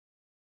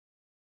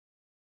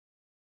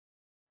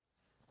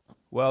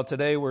Well,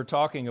 today we're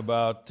talking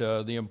about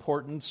the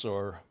importance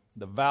or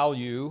the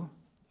value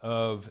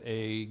of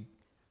a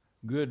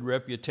good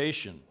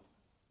reputation.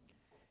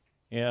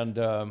 And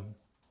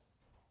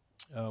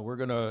we're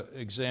going to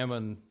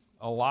examine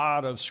a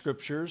lot of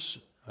scriptures.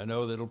 I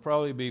know that it'll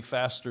probably be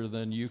faster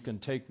than you can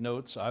take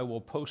notes. I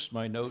will post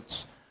my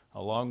notes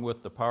along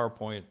with the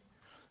PowerPoint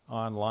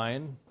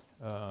online.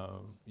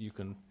 You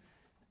can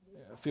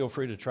feel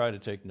free to try to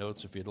take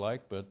notes if you'd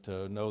like, but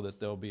know that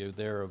they'll be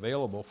there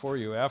available for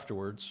you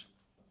afterwards.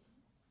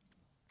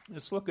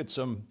 Let's look at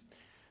some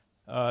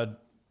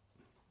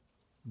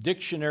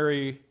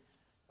dictionary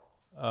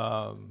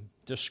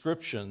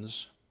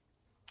descriptions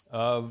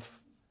of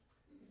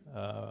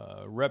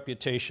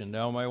reputation.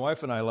 Now, my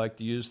wife and I like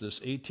to use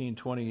this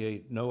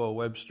 1828 Noah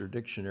Webster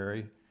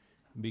dictionary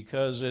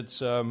because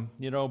it's,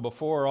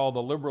 before all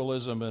the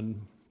liberalism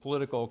and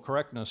political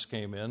correctness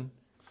came in,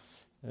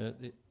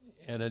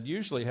 and it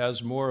usually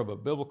has more of a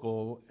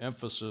biblical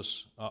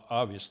emphasis,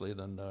 obviously,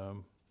 than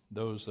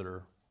those that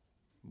are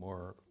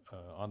more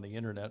on the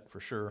internet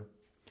for sure.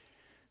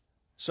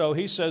 So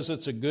he says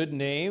it's a good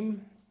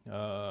name,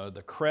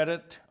 the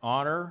credit,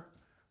 honor,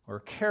 or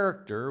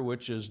character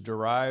which is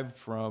derived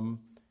from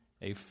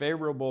a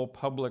favorable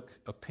public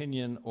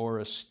opinion or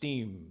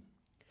esteem.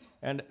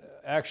 And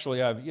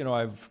actually,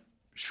 I've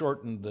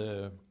shortened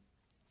the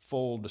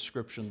full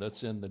description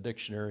that's in the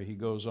dictionary. He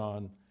goes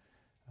on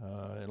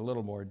in a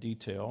little more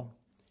detail.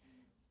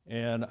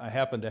 And I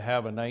happen to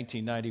have a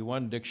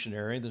 1991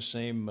 dictionary, the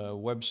same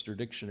Webster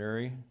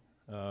dictionary,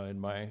 in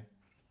my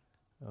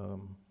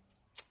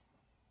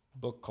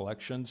book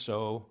collection.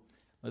 So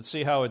let's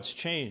see how it's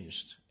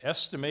changed.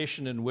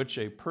 Estimation in which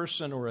a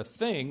person or a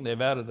thing, they've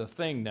added a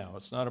thing now,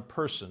 it's not a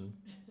person.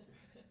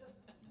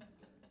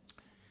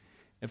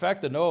 In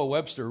fact, the Noah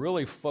Webster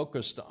really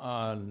focused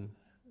on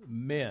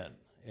men.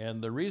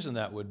 And the reason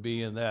that would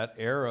be, in that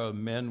era,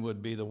 men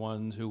would be the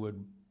ones who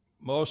would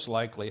most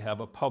likely have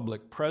a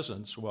public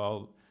presence,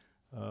 while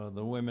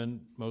the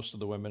women, most of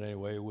the women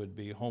anyway, would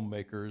be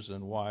homemakers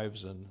and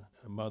wives and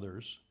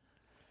mothers.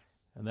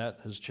 And that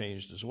has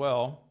changed as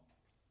well.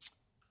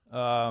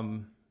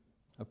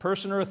 A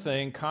person or a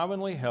thing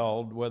commonly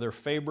held, whether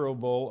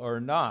favorable or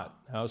not.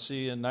 Now,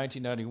 see, in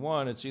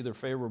 1991, it's either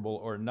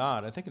favorable or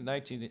not. I think in the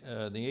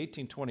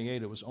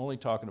 1828, it was only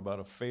talking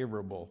about a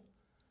favorable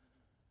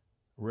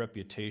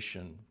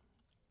reputation.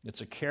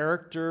 It's a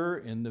character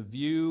in the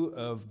view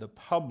of the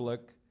public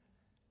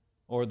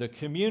or the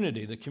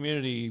community. The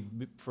community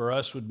for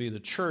us would be the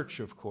church,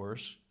 of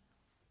course.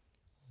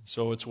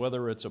 So it's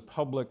whether it's a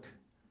public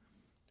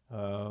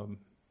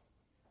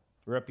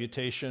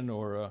reputation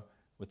or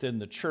within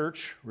the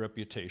church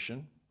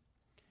reputation.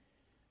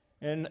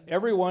 And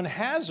everyone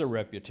has a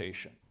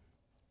reputation.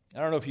 I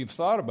don't know if you've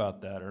thought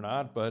about that or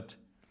not, but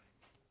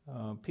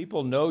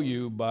people know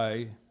you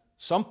by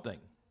something,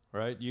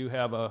 right? You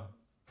have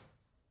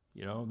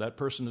that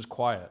person is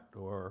quiet,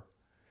 or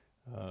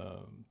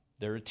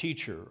they're a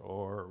teacher,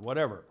 or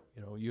whatever.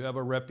 You have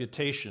a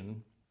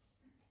reputation,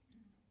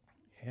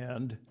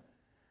 and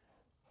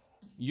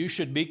you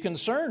should be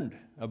concerned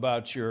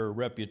about your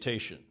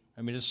reputation.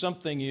 I mean, it's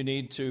something you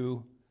need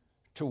to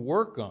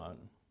work on.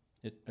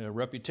 A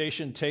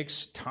reputation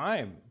takes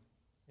time,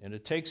 and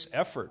it takes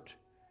effort.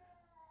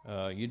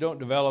 You don't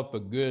develop a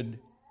good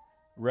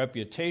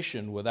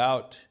reputation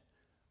without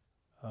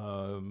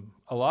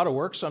a lot of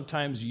work,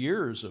 sometimes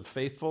years of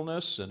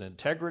faithfulness and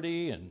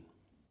integrity.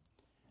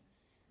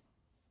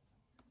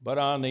 But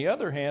on the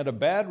other hand, a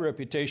bad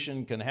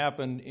reputation can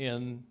happen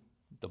in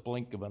the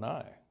blink of an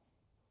eye.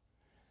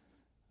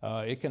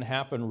 It can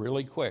happen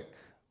really quick.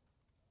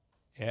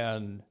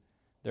 And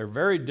they're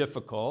very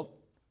difficult,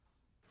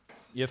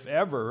 if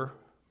ever,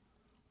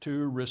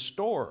 to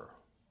restore.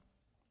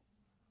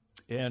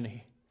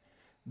 And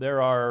there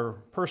are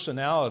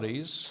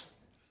personalities,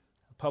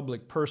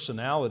 public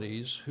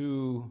personalities,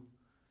 who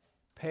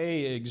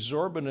pay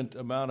exorbitant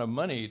amount of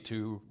money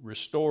to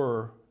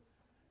restore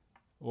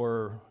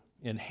or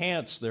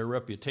enhance their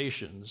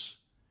reputations.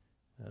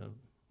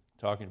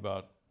 Talking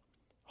about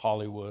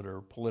Hollywood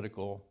or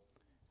political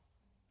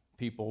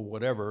people,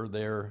 whatever,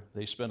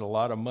 they spend a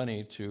lot of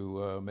money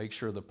to make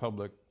sure the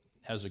public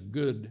has a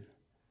good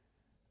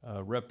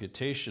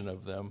reputation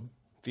of them,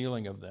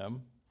 feeling of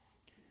them.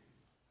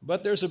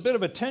 But there's a bit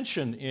of a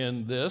tension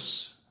in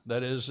this,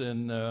 that is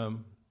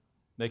in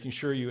making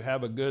sure you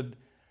have a good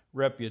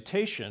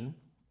reputation.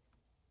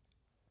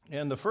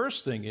 And the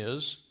first thing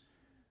is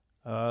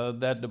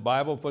that the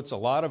Bible puts a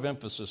lot of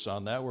emphasis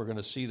on that. We're going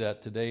to see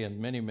that today in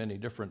many, many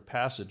different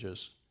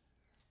passages.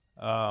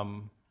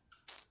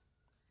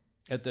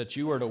 That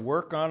you are to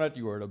work on it,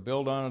 you are to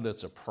build on it,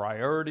 it's a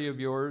priority of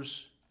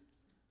yours.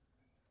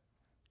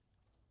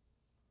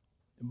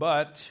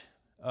 But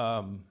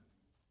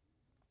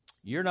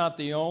you're not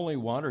the only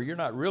one, or you're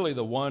not really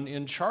the one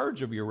in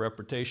charge of your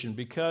reputation,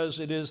 because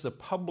it is the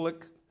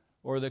public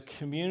or the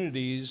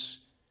community's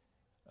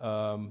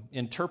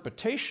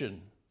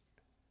interpretation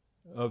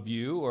of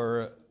you,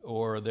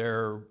 or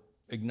their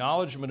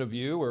acknowledgement of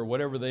you, or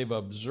whatever they've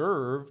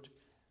observed,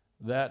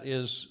 that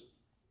is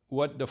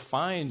what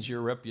defines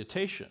your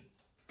reputation.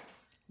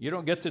 You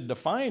don't get to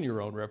define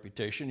your own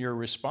reputation. You're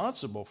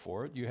responsible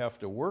for it. You have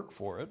to work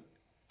for it.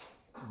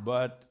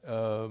 But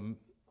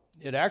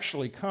it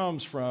actually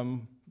comes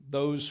from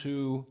those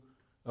who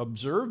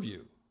observe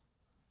you,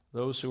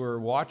 those who are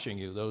watching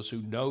you, those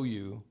who know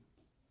you.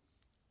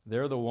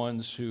 They're the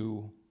ones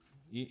who,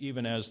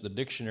 even as the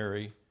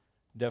dictionary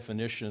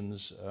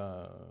definitions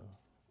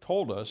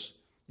told us,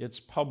 it's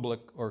public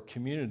or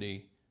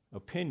community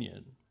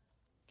opinion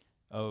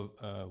of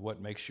what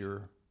makes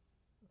your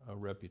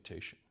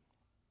reputation.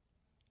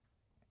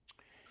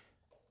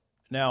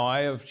 Now,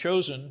 I have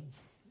chosen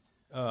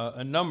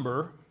a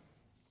number,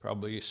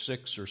 probably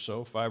 6 or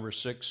so, 5 or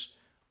 6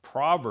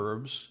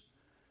 proverbs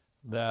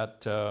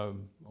that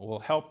will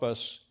help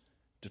us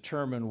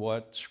determine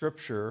what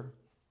Scripture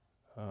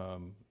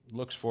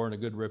looks for in a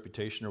good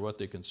reputation, or what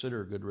they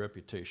consider a good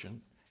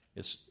reputation.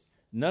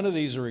 None of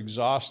these are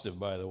exhaustive,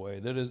 by the way.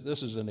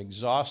 This is an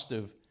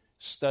exhaustive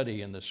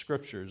study in the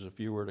Scriptures if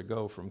you were to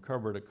go from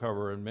cover to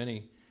cover, and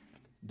many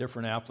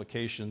different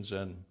applications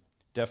and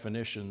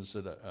definitions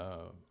that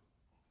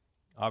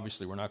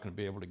obviously we're not going to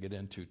be able to get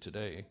into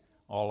today,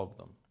 all of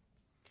them.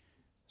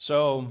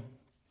 So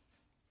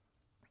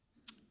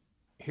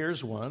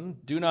here's one.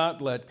 Do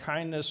not let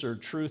kindness or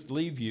truth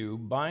leave you.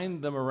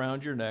 Bind them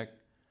around your neck.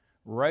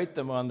 Write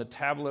them on the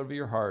tablet of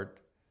your heart,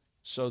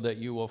 so that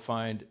you will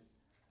find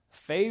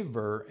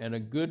favor and a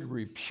good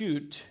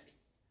repute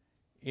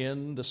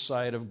in the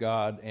sight of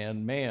God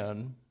and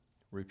man,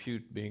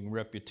 repute being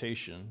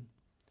reputation.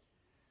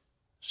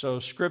 So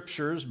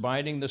scriptures,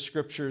 binding the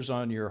scriptures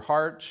on your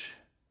heart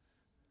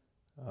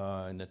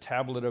and the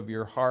tablet of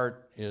your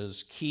heart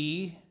is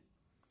key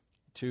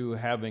to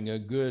having a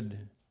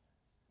good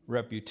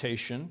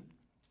reputation.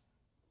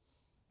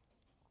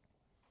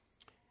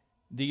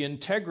 The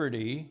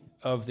integrity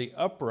of the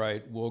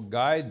upright will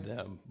guide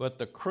them, but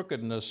the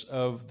crookedness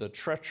of the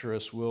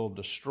treacherous will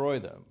destroy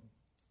them.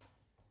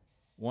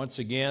 Once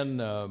again,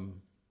 the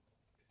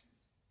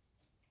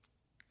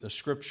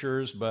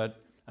scriptures,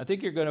 but I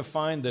think you're going to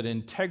find that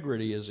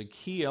integrity is a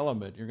key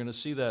element. You're going to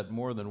see that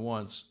more than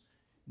once.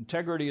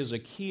 Integrity is a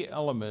key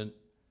element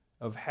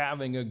of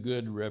having a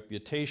good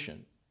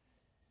reputation.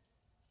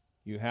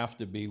 You have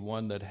to be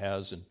one that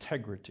has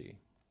integrity.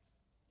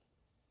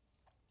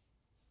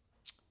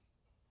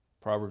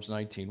 Proverbs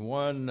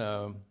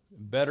 19:1,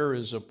 better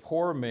is a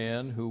poor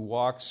man who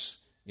walks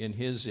in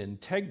his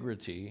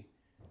integrity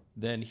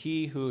than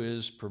he who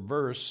is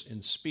perverse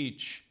in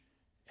speech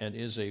and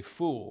is a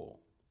fool.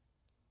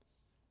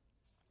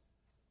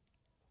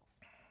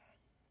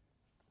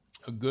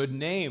 A good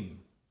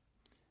name.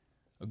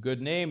 A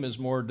good name is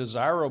more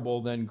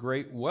desirable than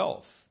great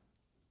wealth,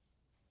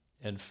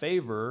 and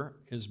favor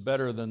is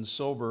better than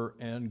silver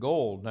and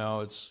gold.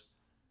 Now, it's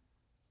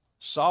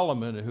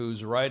Solomon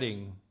who's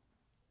writing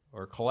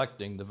or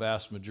collecting the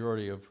vast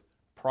majority of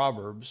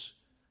Proverbs,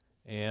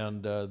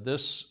 and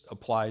this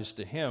applies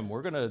to him.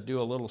 We're going to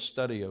do a little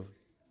study of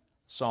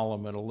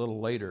Solomon a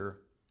little later,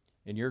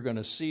 and you're going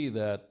to see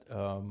that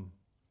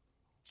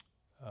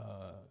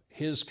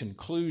his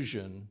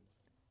conclusion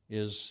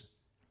is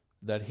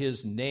that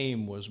his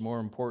name was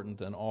more important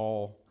than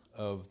all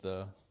of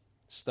the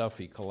stuff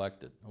he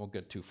collected. I won't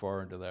get too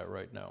far into that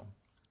right now.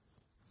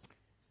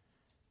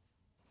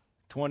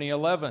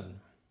 2011.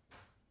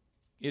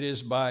 It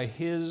is by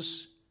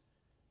his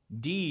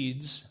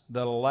deeds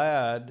that a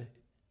lad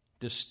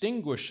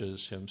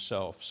distinguishes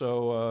himself.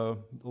 So a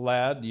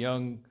lad,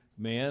 young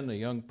man, a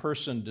young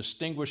person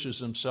distinguishes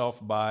himself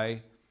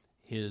by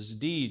his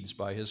deeds,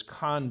 by his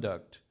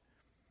conduct,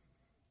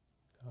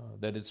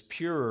 that it's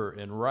pure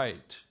and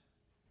right.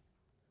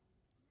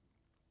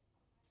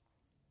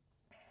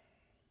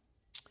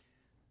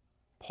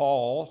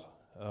 Paul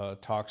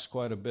talks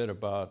quite a bit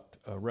about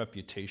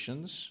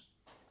reputations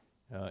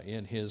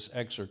in his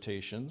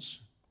exhortations.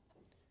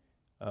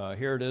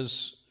 Here it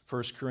is,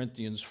 1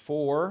 Corinthians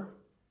 4,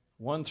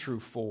 1 through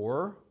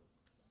 4.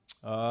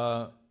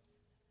 Let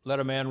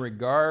a man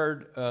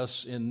regard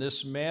us in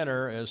this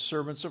manner as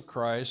servants of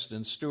Christ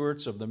and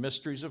stewards of the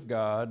mysteries of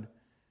God.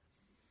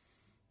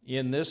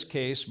 In this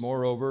case,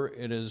 moreover,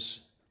 it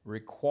is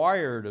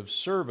required of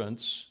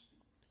servants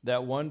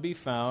that one be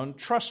found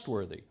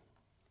trustworthy.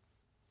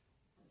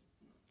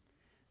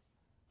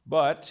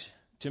 But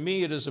to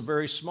me, it is a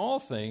very small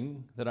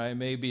thing that I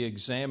may be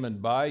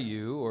examined by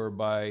you or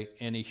by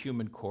any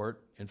human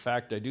court. In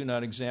fact, I do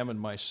not examine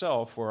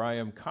myself, for I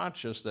am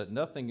conscious of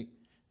nothing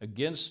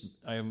against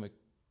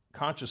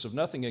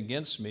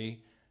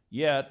me.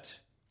 Yet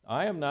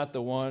I am not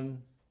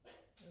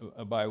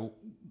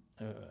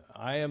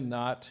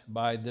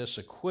by this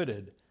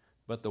acquitted,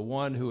 but the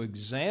one who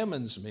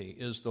examines me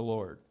is the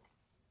Lord.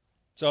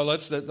 So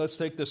let's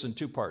take this in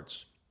two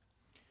parts.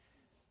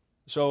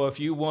 So if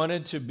you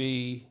wanted to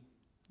be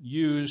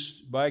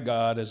used by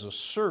God as a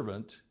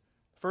servant,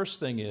 first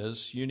thing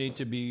is you need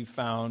to be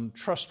found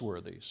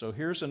trustworthy. So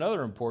here's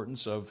another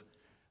importance of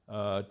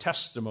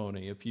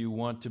testimony. If you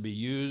want to be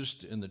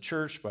used in the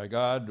church by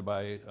God,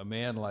 by a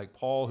man like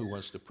Paul who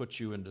wants to put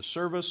you into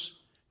service,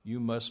 you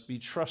must be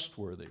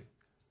trustworthy.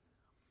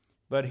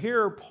 But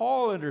here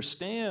Paul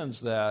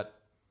understands that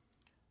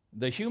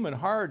the human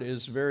heart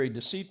is very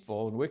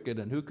deceitful and wicked,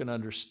 and who can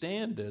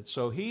understand it?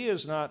 So he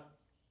is not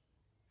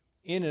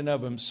in and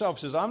of himself,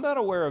 says, I'm not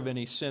aware of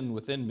any sin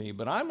within me,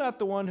 but I'm not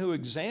the one who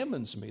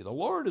examines me. The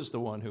Lord is the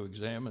one who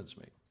examines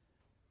me.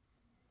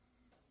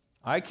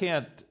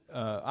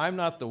 I'm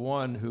not the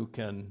one who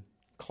can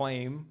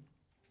claim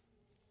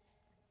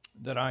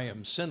that I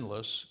am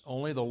sinless.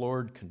 Only the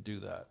Lord can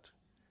do that.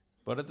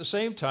 But at the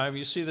same time,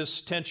 you see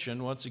this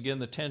tension, once again,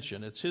 the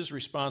tension. It's his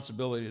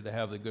responsibility to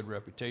have the good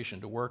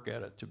reputation, to work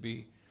at it, to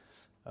be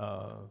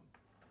a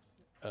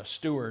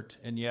steward,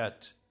 and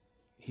yet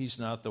he's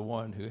not the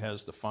one who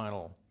has the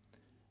final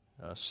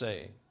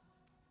say.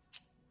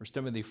 1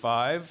 Timothy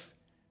 5,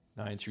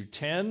 9 through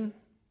 10.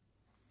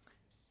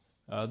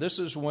 This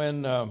is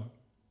when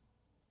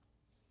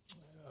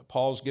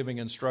Paul's giving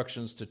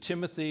instructions to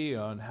Timothy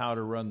on how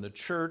to run the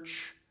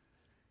church.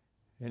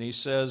 And he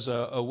says,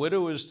 a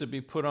widow is to be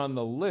put on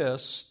the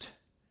list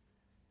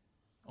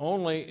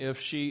only if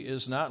she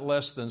is not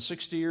less than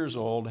 60 years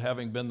old,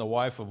 having been the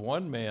wife of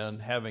one man,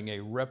 having a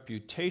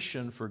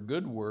reputation for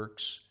good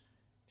works,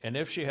 and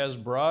if she has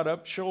brought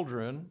up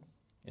children,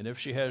 and if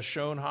she has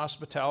shown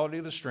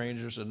hospitality to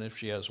strangers, and if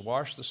she has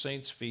washed the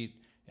saints' feet,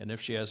 and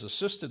if she has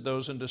assisted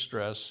those in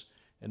distress,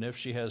 and if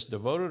she has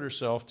devoted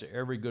herself to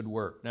every good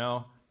work.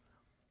 Now,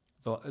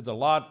 there's a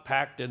lot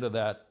packed into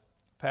that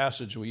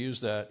passage. We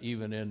use that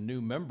even in new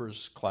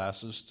members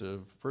classes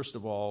to, first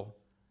of all,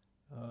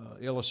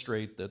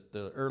 illustrate that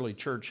the early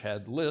church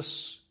had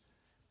lists,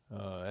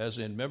 as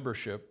in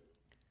membership,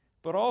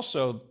 but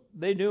also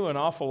they knew an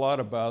awful lot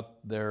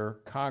about their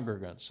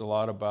congregants, a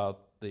lot about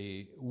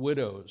the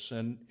widows,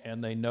 and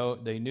they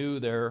knew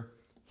their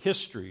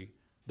history,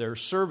 their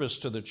service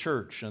to the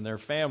church and their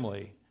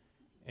family,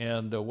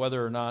 and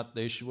whether or not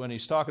they should. When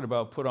he's talking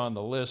about put on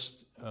the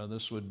list,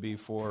 this would be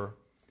for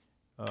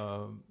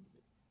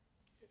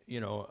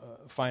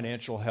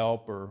financial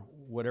help or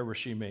whatever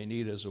she may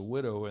need as a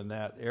widow in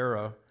that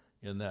era,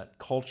 in that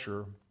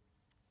culture.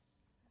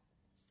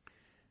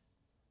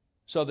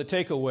 So the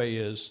takeaway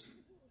is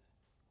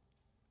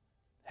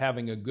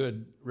having a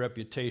good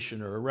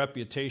reputation, or a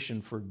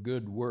reputation for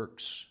good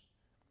works.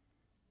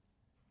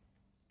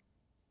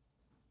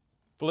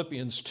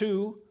 Philippians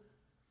 2,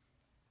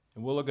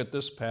 and we'll look at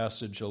this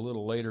passage a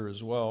little later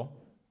as well,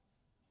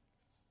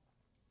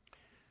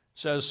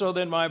 says, So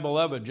then, my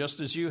beloved, just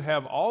as you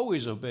have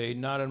always obeyed,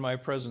 not in my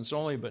presence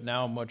only, but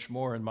now much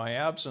more in my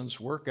absence,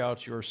 work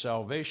out your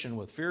salvation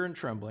with fear and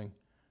trembling,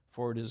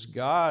 for it is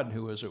God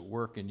who is at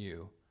work in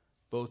you,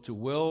 both to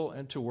will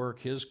and to work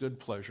his good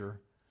pleasure.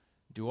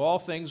 Do all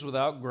things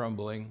without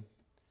grumbling,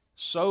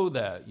 so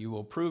that you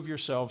will prove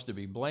yourselves to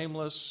be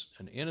blameless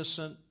and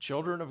innocent,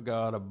 children of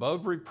God,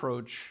 above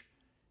reproach,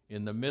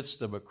 in the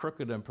midst of a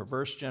crooked and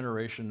perverse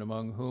generation,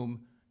 among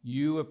whom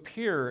you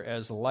appear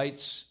as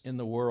lights in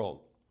the world.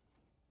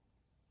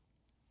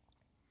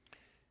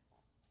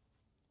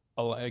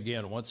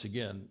 Once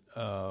again,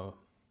 a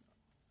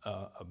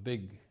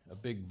big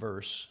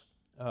verse.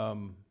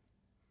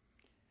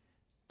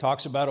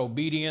 Talks about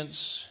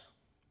obedience,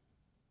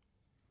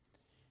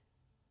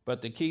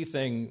 but the key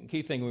thing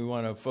we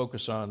want to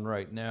focus on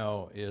right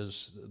now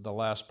is the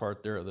last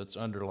part there that's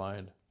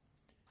underlined.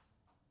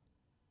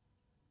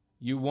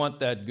 You want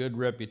that good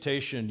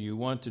reputation. You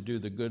want to do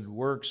the good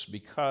works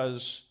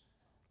because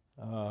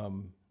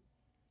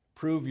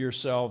prove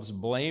yourselves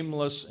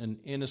blameless and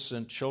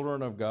innocent,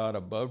 children of God,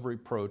 above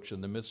reproach in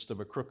the midst of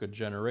a crooked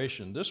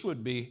generation. This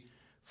would be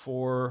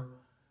for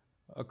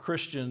a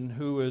Christian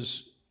who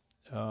is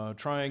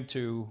trying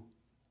to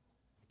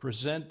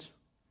present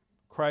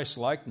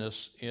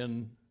Christ-likeness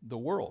in the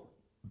world,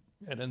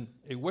 and in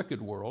a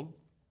wicked world,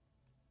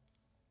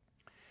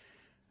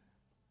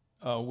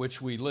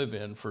 which we live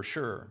in for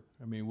sure.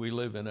 I mean, we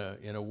live in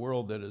a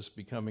world that is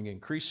becoming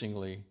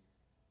increasingly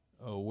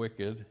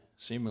wicked,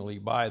 seemingly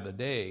by the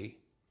day.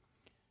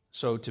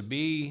 So to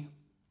be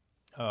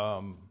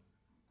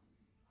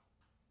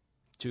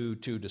to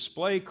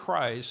display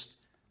Christ.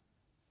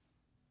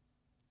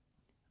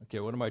 Okay,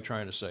 what am I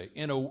trying to say?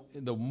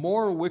 The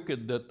more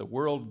wicked that the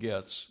world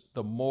gets,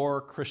 the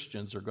more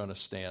Christians are going to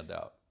stand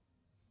out,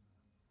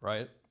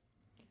 right?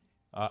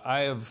 I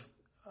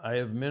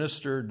have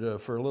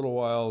ministered for a little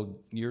while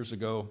years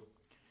ago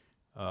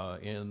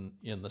in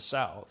the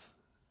South,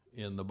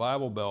 in the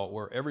Bible Belt,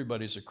 where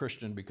everybody's a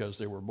Christian because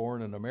they were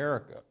born in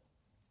America.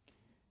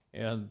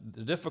 And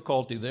the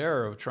difficulty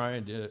there of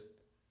trying to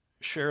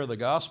share the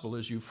gospel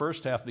is you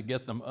first have to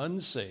get them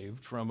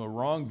unsaved from a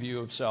wrong view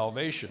of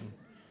salvation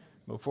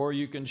before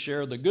you can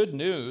share the good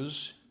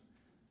news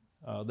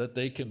that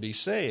they can be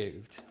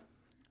saved.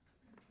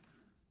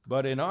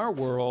 But in our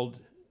world,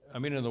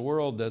 in the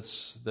world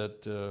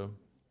that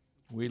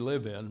we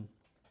live in,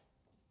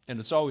 and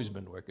it's always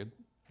been wicked.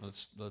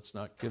 Let's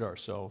not kid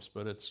ourselves,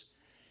 but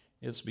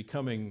it's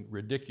becoming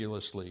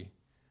ridiculously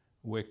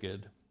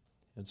wicked.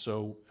 And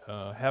so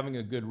having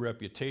a good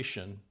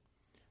reputation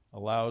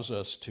allows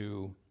us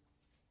to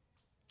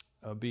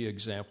be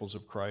examples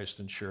of Christ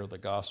and share the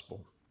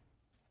gospel.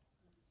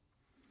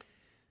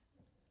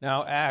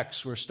 Now,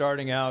 Acts, we're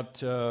starting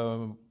out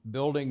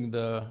building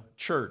the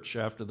church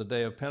after the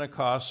day of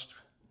Pentecost.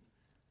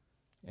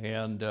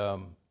 And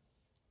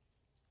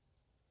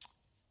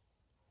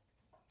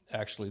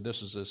actually,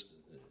 this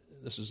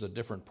is a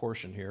different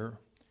portion here.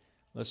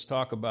 Let's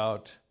talk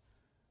about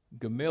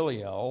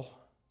Gamaliel,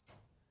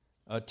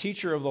 a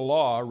teacher of the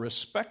law,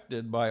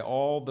 respected by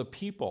all the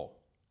people.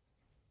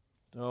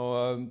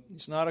 So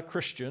he's not a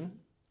Christian.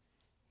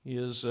 He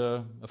is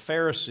a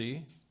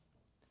Pharisee.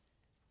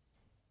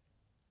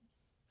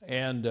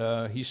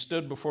 And he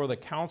stood before the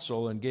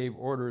council and gave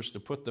orders to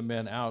put the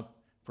men out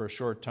for a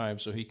short time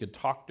so he could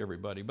talk to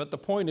everybody. But the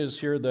point is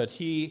here that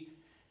he,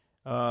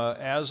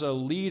 as a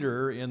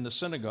leader in the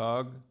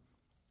synagogue,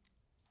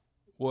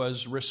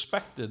 was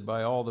respected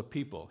by all the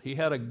people. He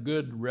had a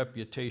good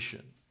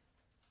reputation.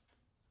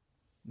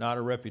 Not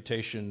a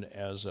reputation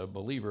as a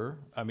believer.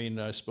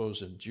 I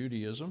suppose in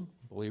Judaism,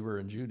 believer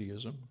in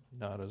Judaism,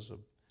 not as a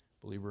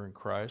believer in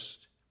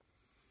Christ.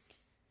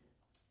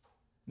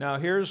 Now,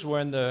 here's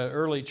when the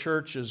early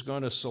church is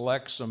going to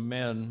select some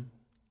men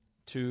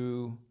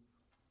to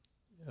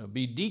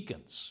be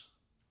deacons.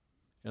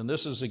 And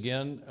this is,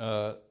 again,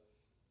 a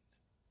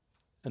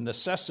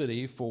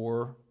necessity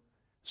for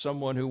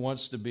someone who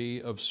wants to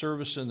be of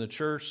service in the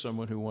church,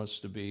 someone who wants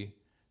to be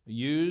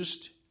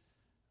used.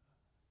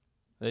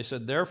 They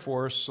said,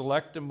 therefore,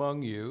 select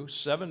among you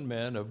 7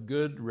 men of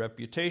good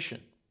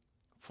reputation,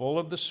 full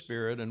of the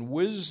Spirit and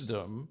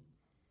wisdom,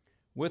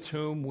 with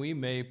whom we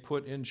may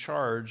put in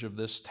charge of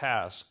this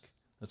task,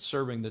 that's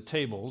serving the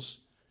tables,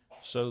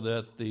 so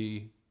that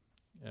the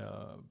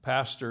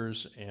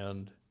pastors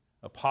and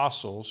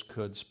apostles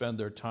could spend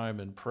their time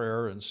in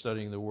prayer and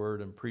studying the Word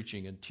and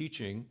preaching and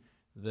teaching.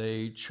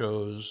 They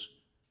chose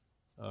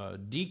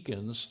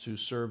deacons to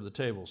serve the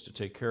tables, to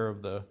take care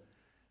of the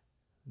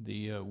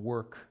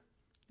work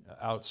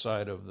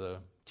outside of the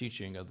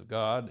teaching of the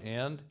God,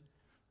 and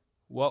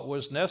what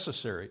was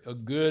necessary, a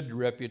good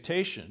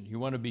reputation. You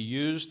want to be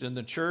used in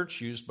the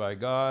church, used by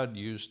God,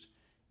 used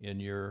in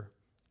your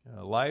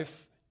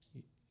life.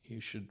 You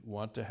should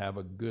want to have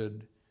a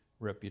good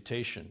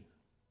reputation.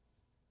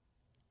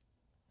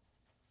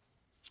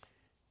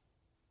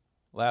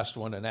 Last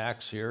one in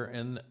Acts here,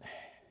 and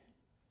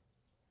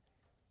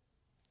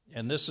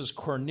this is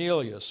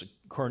Cornelius.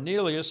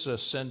 Cornelius, a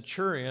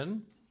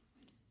centurion,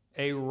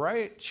 a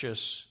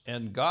righteous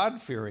and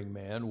God-fearing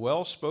man,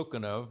 well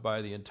spoken of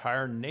by the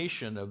entire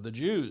nation of the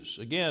Jews.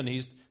 Again,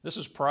 this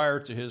is prior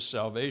to his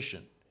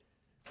salvation.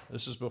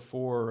 This is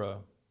before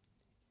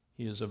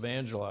he is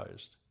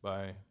evangelized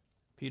by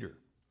Peter.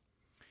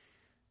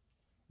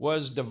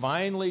 Was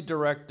divinely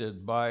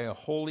directed by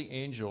holy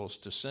angels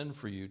to send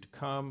for you to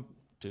come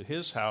to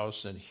his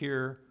house and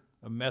hear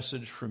a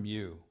message from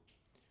you.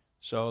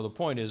 So the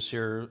point is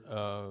here,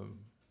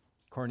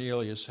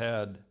 Cornelius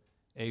had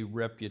a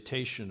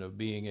reputation of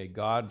being a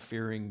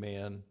God-fearing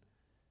man,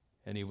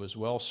 and he was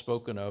well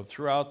spoken of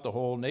throughout the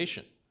whole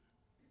nation.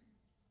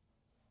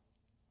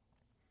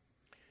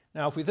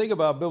 Now, if we think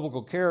about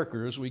biblical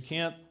characters, we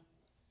can't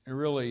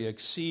really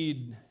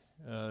exceed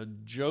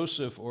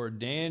Joseph or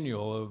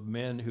Daniel of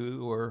men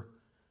who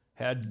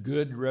had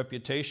good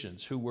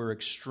reputations, who were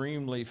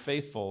extremely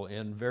faithful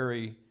in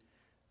very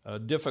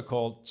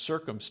difficult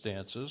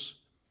circumstances,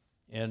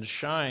 and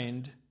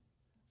shined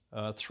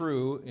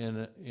through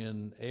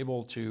in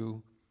able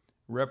to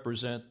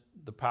represent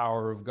the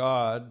power of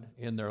God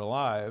in their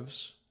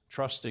lives,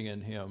 trusting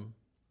in Him.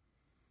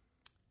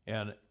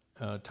 And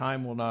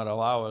time will not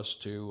allow us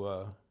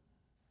to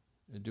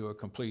do a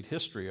complete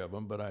history of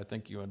them, but I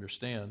think you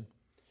understand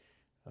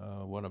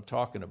what I'm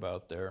talking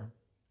about there.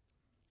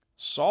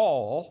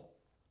 Saul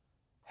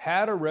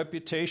had a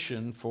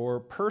reputation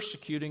for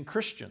persecuting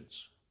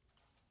Christians.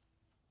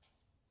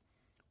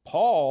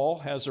 Paul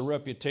has a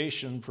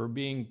reputation for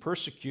being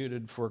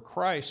persecuted for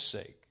Christ's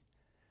sake.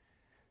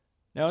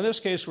 Now, in this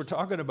case, we're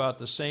talking about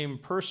the same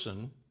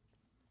person,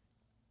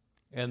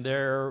 and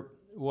there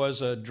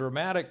was a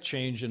dramatic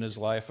change in his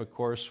life, of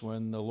course,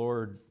 when the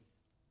Lord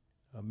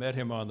met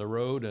him on the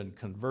road and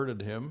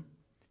converted him,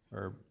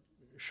 or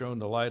shone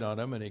the light on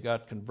him, and he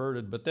got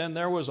converted. But then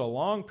there was a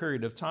long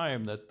period of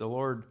time that the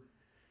Lord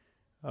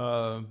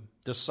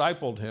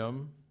discipled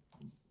him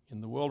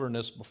in the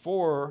wilderness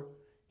before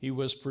he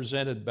was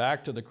presented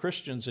back to the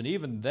Christians, and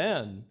even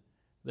then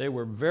they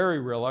were very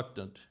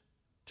reluctant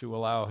to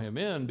allow him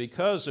in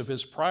because of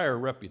his prior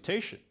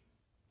reputation.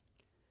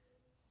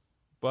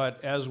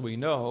 But as we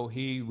know,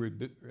 he was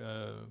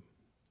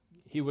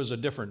a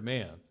different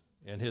man,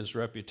 and his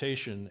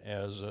reputation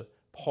as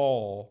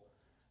Paul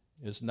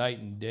is night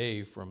and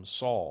day from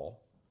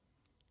Saul.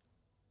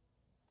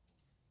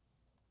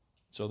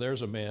 So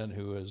there's a man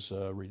who has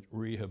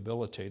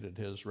rehabilitated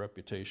his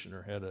reputation,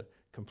 or had a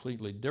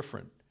completely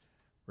different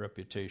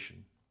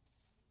reputation.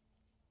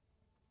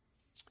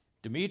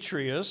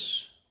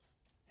 Demetrius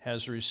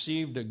has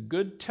received a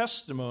good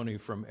testimony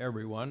from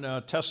everyone.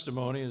 Now,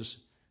 testimony is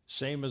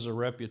same as a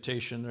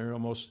reputation. They're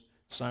almost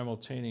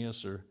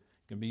simultaneous, or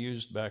can be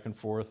used back and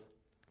forth.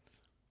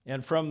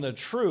 And from the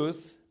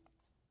truth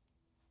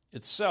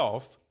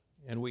itself,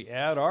 and we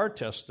add our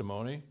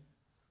testimony,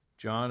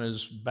 John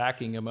is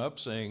backing him up,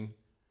 saying,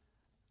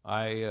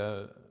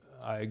 I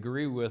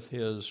agree with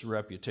his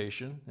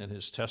reputation and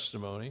his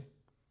testimony,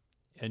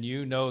 and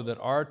you know that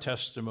our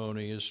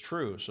testimony is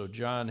true. So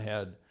John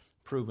had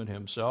proven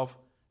himself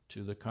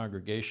to the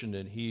congregation,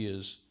 and he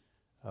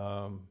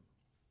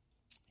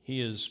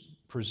is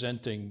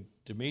presenting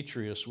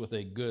Demetrius with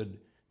a good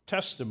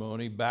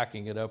testimony,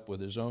 backing it up with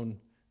his own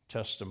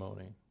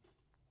testimony.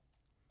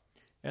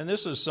 And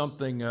this is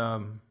something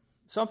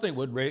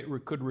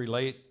could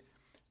relate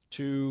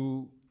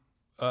to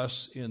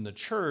us in the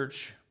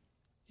church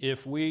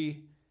if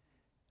we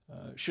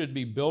should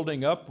be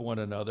building up one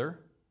another,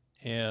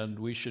 and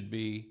we should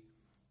be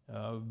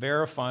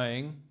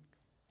verifying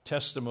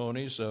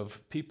testimonies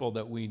of people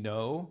that we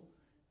know,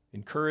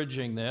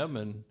 encouraging them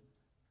and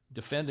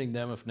defending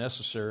them if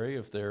necessary,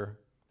 if their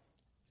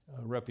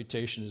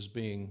reputation is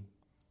being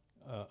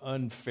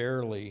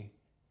unfairly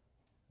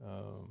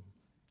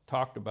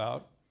talked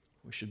about.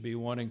 We should be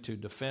wanting to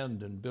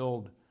defend and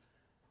build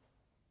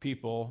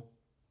people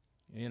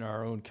in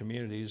our own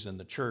communities and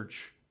the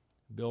church,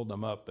 build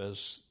them up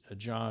as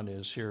John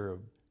is here of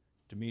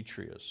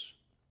Demetrius.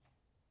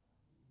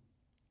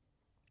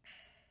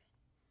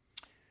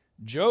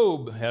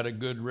 Job had a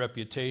good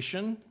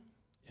reputation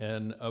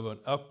and of an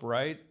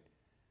upright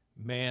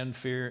man,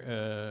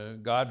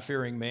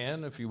 God-fearing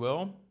man, if you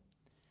will.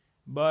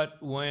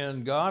 But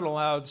when God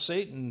allowed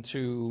Satan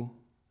to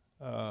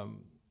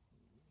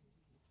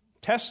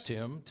test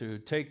him, to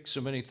take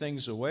so many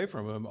things away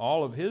from him,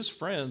 all of his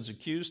friends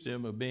accused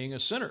him of being a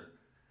sinner,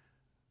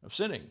 of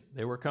sinning.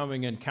 They were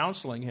coming and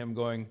counseling him,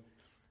 going,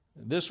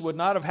 this would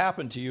not have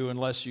happened to you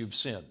unless you've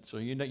sinned. So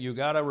you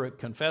got to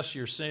confess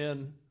your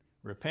sin,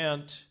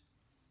 repent.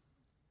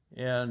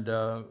 And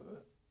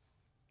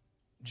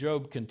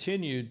Job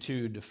continued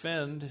to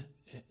defend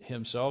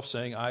himself,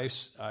 saying, I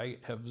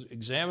have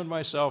examined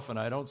myself and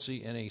I don't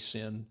see any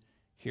sin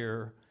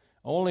here.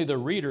 Only the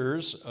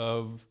readers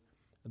of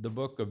the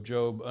book of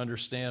Job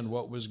understand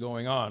what was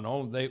going on.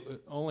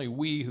 Only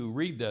we who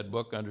read that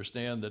book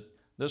understand that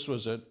this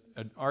was an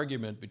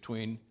argument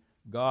between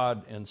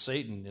God and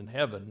Satan in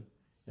heaven,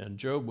 and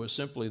Job was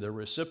simply the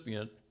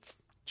recipient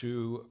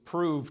to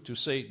prove to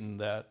Satan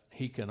that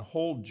he can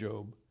hold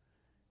Job.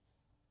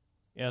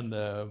 And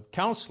the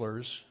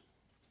counselors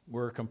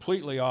were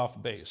completely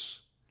off base.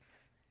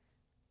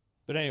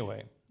 But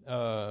anyway,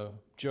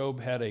 Job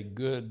had a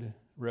good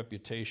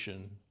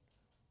reputation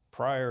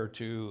prior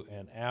to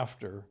and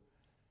after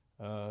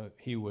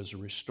he was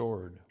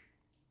restored.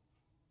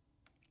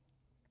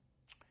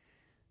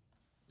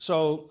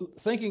 So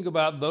thinking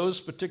about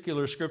those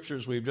particular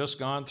scriptures we've just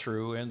gone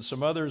through and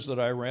some others that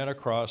I ran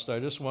across, I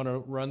just want to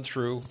run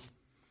through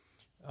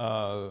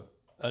a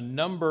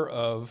number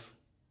of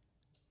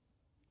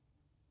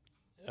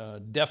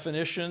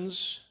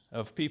definitions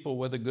of people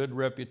with a good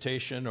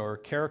reputation, or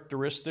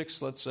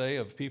characteristics, let's say,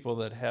 of people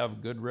that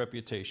have good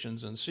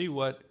reputations, and see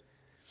what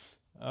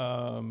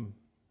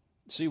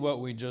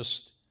we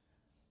just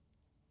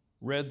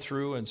read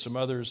through, and some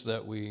others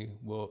that we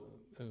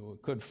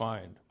could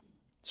find.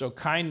 So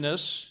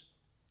kindness,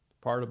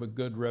 part of a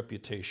good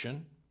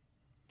reputation.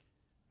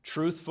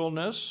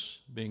 Truthfulness,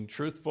 being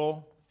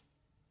truthful.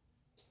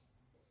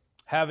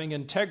 Having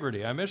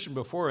integrity. I mentioned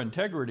before,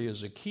 integrity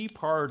is a key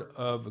part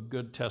of a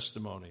good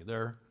testimony.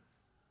 They're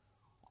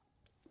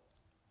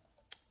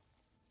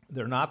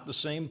not the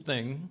same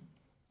thing,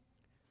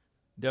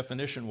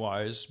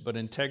 definition-wise, but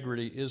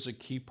integrity is a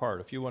key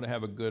part. If you want to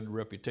have a good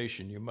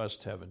reputation, you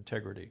must have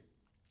integrity.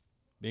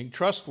 Being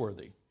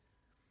trustworthy.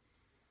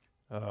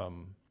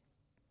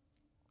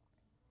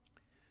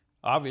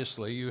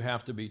 Obviously, you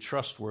have to be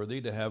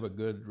trustworthy to have a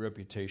good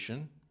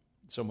reputation.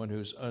 Someone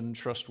who's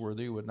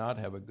untrustworthy would not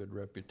have a good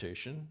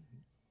reputation.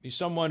 Be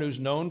someone who's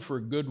known for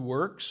good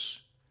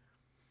works.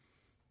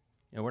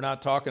 And we're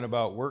not talking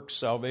about works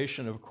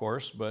salvation, of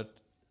course, but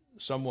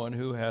someone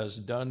who has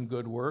done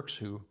good works,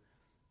 who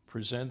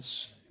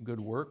presents good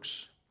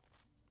works.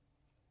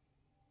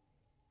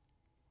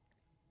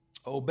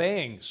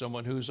 Obeying,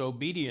 someone who's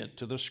obedient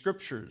to the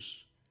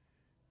Scriptures,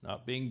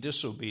 not being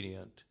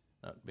disobedient,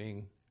 not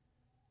being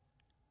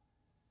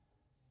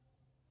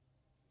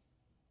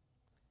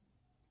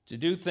to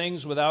do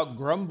things without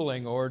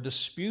grumbling or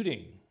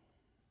disputing.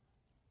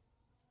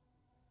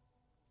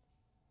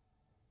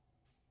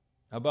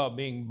 How about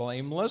being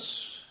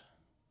blameless?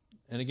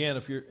 And again,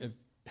 if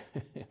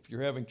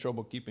you're having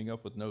trouble keeping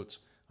up with notes,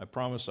 I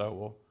promise I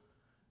will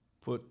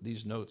put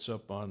these notes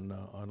up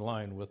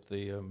online with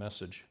the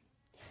message.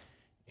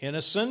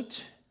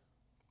 Innocent.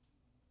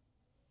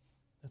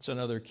 That's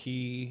another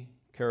key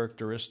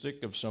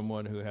characteristic of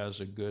someone who has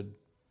a good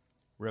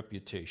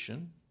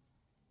reputation.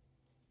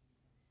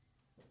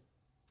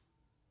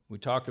 We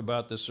talked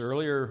about this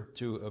earlier,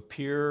 to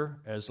appear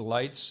as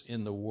lights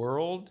in the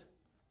world.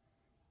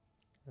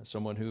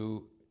 Someone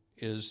who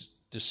is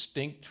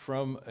distinct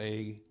from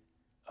an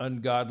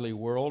ungodly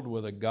world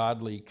with a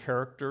godly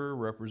character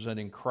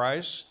representing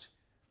Christ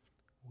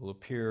will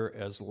appear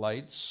as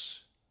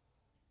lights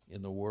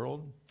in the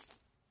world.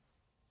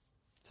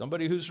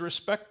 somebody who's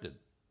respected.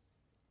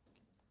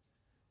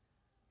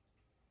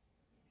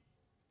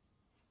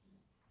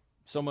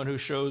 Someone who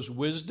shows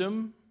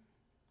wisdom,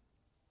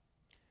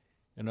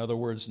 in other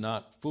words,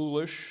 not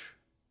foolish,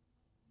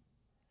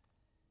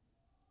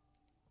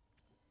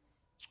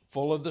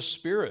 full of the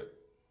Spirit.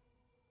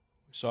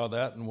 We saw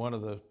that in one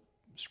of the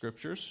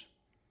scriptures.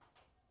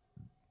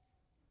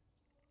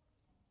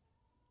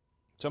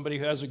 Somebody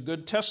who has a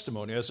good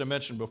testimony. As I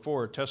mentioned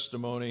before,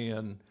 testimony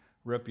and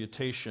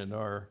reputation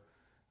are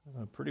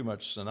pretty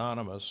much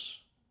synonymous.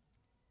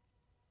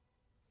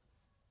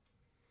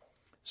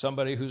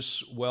 Somebody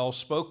who's well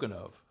spoken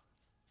of.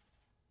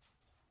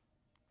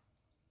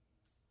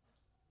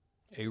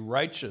 A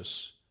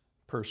righteous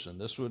person.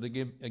 This would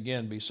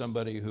again be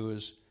somebody who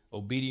is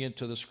obedient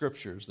to the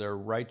Scriptures. They're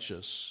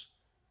righteous.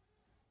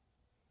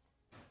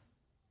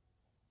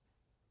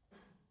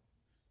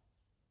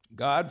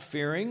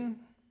 God-fearing.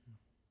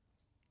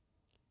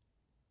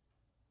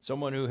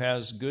 Someone who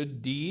has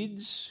good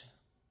deeds.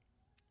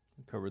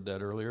 We covered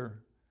that earlier.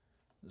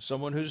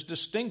 Someone who's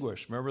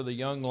distinguished. Remember, the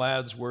young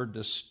lads were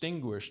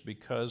distinguished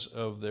because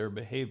of their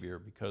behavior,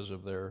 because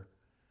of their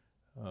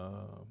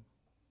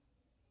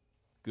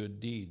good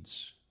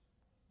deeds.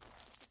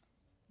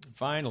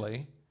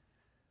 Finally,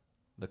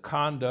 the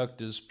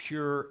conduct is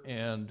pure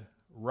and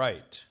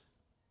right.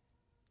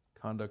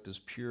 Conduct is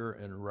pure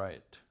and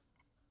right.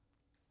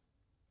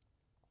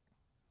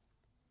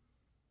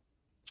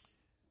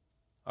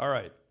 All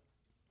right.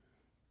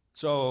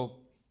 So,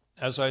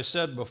 as I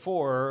said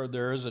before,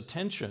 there is a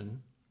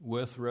tension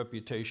with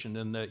reputation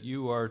in that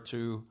you are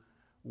to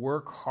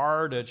work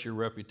hard at your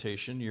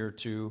reputation. You're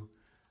to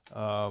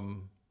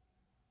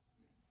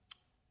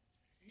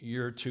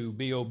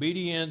be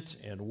obedient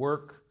and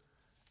work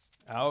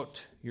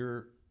out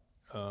your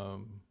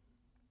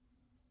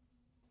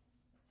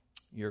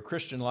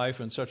Christian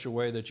life in such a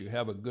way that you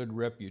have a good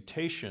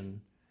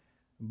reputation.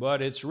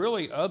 But it's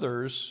really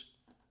others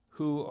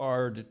who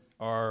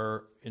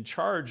are in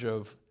charge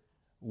of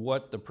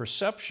what the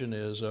perception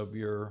is of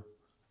your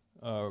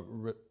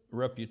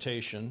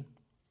reputation.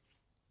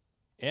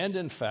 And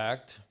in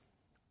fact,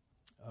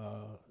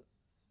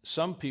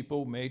 some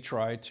people may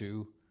try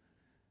to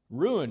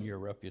ruin your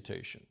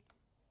reputation.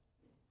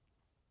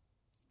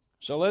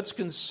 So let's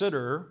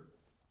consider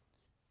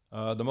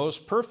the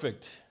most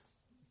perfect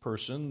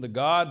person, the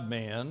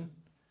God-man,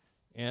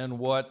 and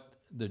what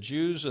the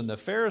Jews and the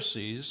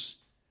Pharisees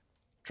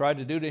tried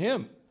to do to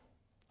him.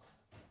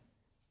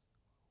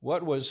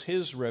 What was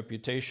his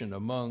reputation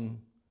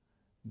among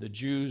the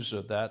Jews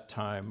of that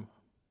time?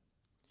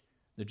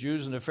 The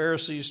Jews and the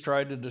Pharisees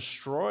tried to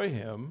destroy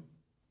him,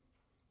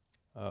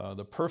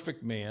 the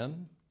perfect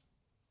man.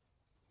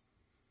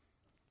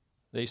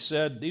 They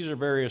said, these are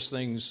various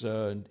things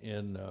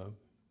in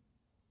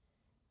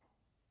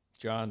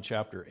John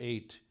chapter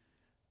 8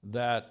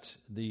 that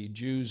the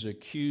Jews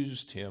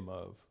accused him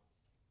of.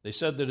 They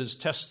said that his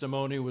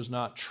testimony was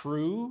not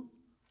true.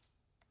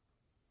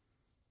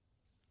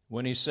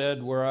 When he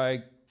said, where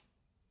I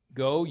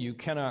go, you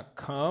cannot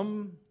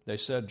come, they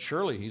said,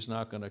 surely he's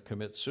not going to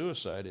commit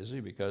suicide, is he?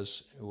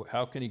 Because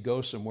how can he go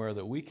somewhere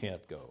that we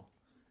can't go?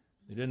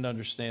 They didn't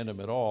understand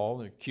him at all.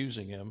 They're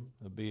accusing him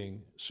of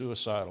being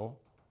suicidal.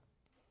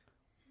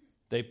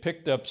 They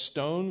picked up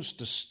stones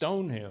to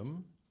stone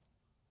him.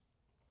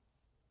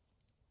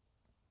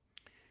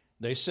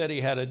 They said he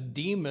had a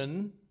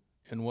demon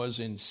and was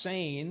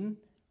insane.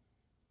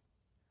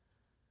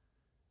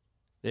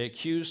 They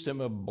accused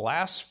him of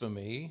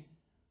blasphemy.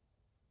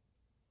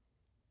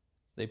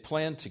 They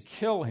planned to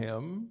kill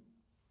him.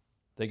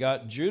 They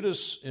got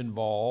Judas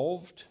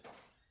involved.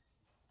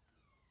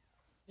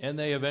 And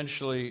they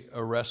eventually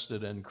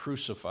arrested and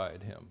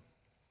crucified him.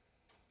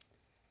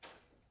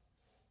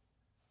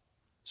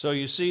 So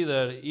you see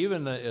that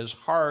even as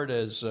hard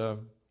as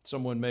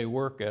someone may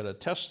work at a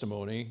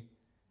testimony,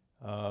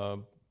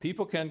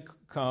 people can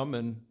come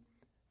and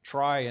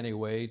try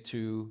anyway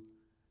to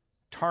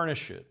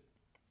tarnish it.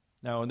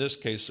 Now, in this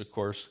case, of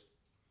course,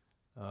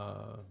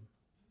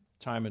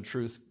 time and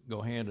truth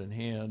go hand in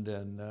hand,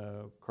 and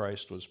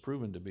Christ was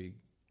proven to be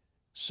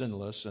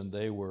sinless, and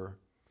they were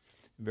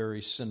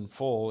very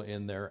sinful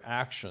in their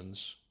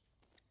actions.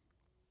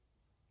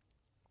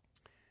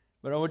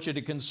 But I want you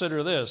to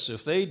consider this.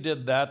 If they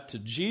did that to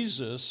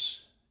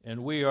Jesus,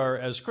 and we are,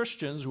 as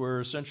Christians, we're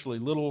essentially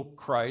little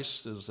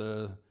Christ, as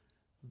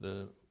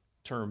the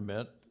term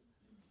meant.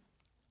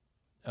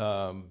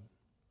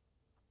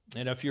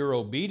 And if you're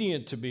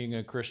obedient to being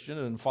a Christian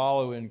and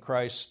follow in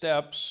Christ's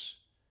steps,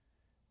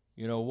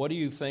 what do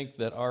you think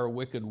that our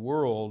wicked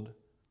world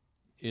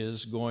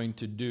is going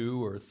to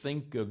do or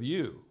think of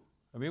you?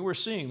 I mean, we're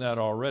seeing that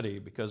already,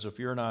 because if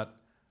you're not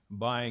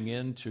buying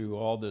into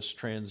all this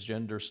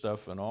transgender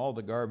stuff and all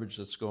the garbage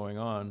that's going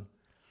on,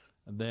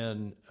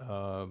 then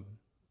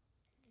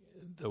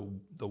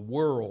the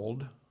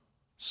world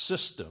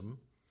system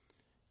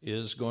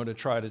is going to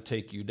try to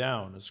take you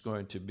down. It's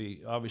going to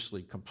be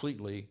obviously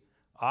completely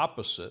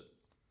opposite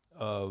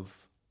of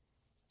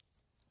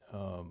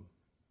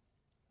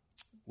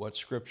what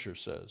Scripture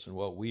says and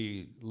what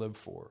we live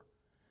for.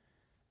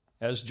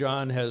 As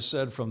John has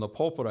said from the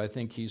pulpit, I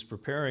think he's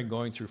preparing,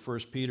 going through 1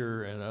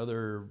 Peter and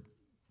other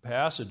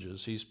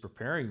passages, he's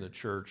preparing the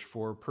church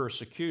for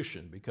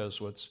persecution, because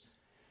what's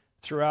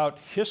throughout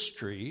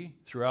history,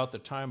 throughout the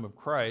time of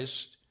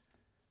Christ,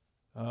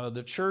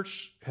 the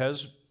church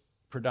has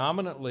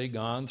predominantly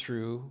gone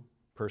through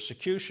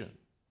persecution.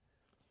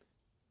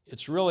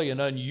 It's really an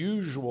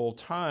unusual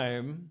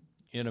time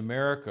in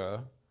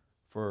America,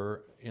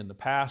 in the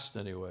past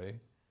anyway,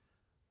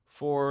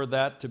 for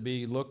that to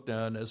be looked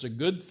on as a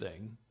good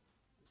thing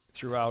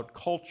throughout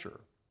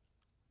culture.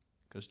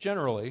 Because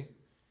generally,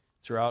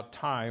 throughout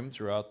time,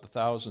 throughout the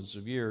thousands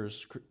of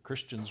years,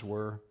 Christians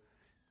were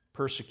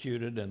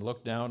persecuted and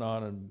looked down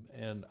on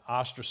and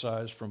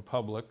ostracized from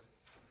public.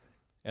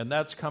 And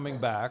that's coming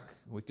back.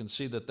 We can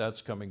see that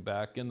that's coming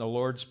back. In the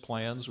Lord's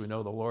plans, we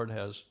know the Lord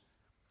has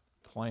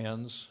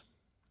plans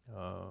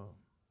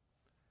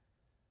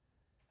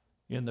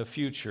in the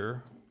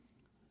future.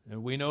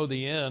 And we know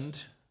the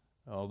end,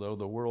 although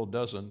the world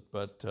doesn't,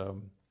 but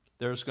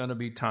there's going to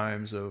be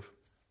times of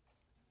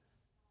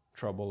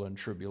trouble and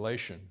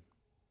tribulation.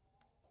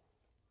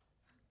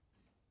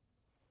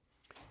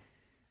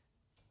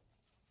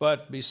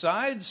 But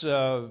besides,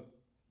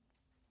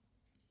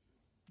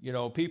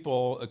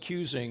 people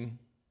accusing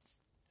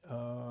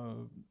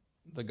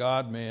the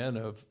God-man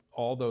of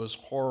all those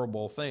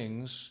horrible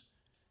things,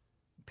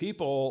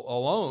 people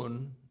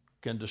alone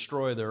can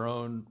destroy their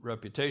own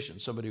reputation.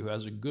 Somebody who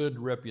has a good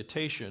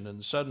reputation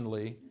and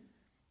suddenly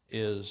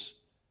is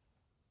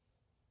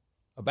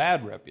a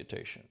bad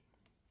reputation.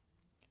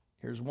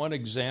 Here's one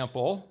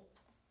example.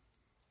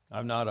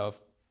 I'm not a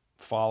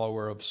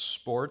follower of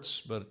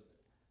sports, but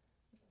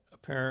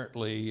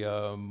apparently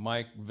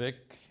Mike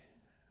Vick,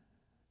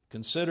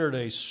 considered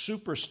a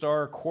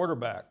superstar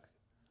quarterback,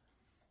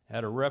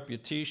 had a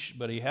reputation,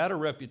 but he had a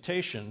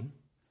reputation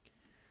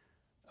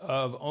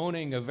of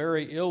owning a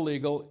very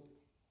illegal,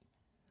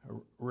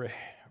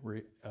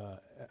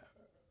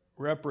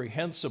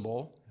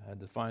 reprehensible, I had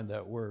to find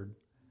that word,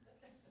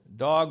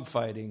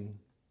 dogfighting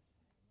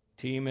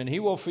team, and he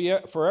will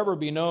forever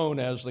be known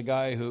as the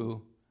guy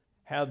who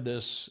had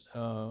this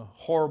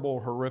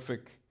horrible,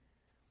 horrific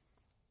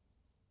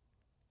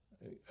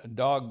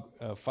dog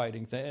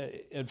fighting thing.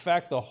 In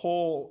fact, the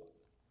whole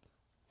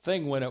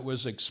thing, when it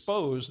was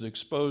exposed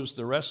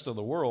the rest of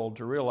the world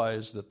to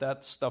realize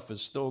that stuff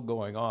is still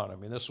going on. I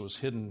mean, this was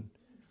hidden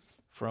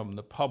from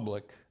the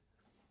public,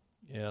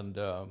 and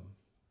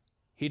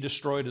he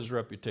destroyed his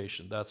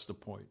reputation. That's the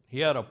point. He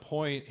had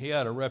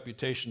a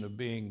reputation of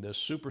being this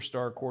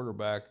superstar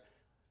quarterback,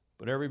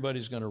 but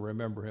everybody's going to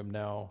remember him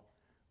now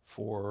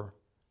for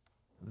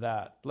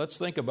that. Let's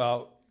think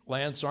about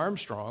Lance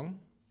Armstrong.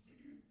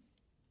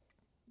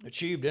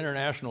 Achieved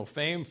international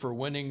fame for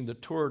winning the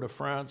Tour de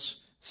France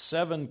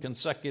 7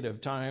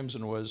 consecutive times,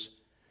 and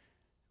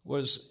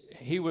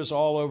he was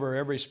all over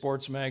every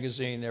sports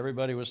magazine.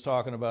 Everybody was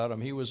talking about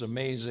him. He was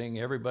amazing.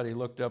 Everybody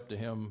looked up to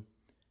him,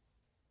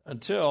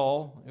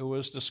 until it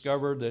was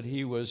discovered that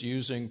he was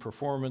using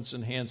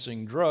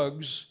performance-enhancing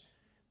drugs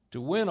to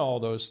win all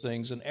those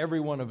things, and every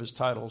one of his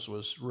titles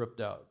was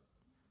ripped out.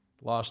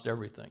 Lost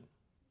everything.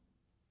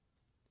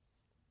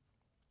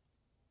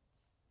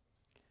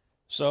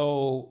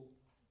 So,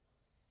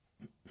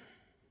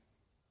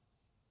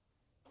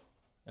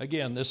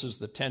 again, this is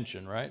the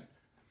tension, right?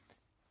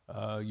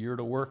 You're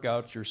to work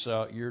out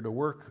yourself. You're to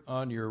work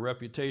on your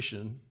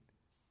reputation,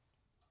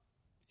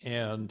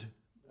 and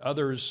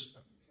others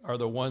are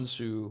the ones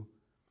who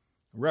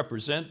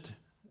represent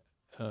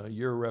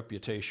your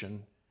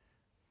reputation.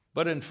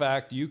 But in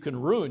fact, you can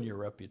ruin your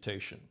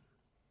reputation.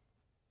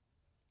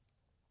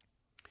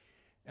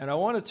 And I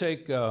want to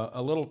take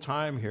a little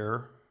time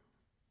here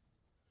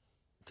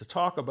to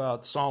talk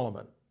about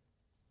Solomon.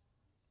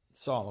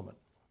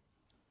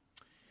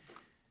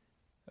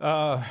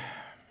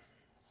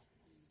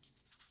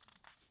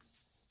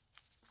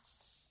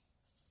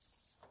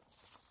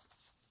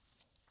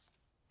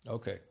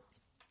 Okay.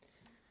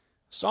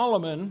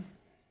 Solomon,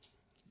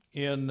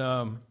 in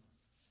the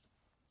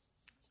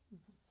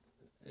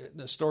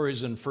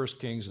stories in 1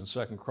 Kings and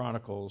 2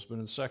 Chronicles, but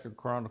in 2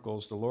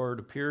 Chronicles, the Lord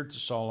appeared to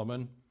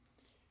Solomon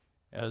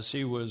as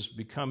he was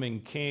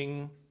becoming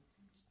king,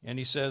 and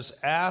he says,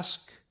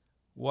 "Ask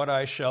what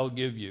I shall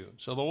give you."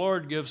 So the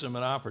Lord gives him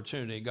an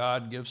opportunity.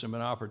 God gives him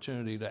an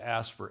opportunity to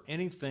ask for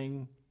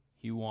anything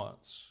he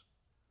wants.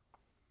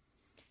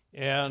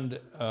 And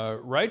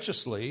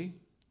righteously,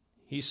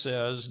 he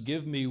says,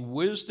 "Give me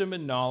wisdom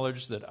and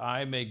knowledge that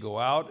I may go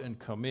out and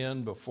come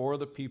in before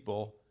the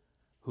people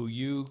who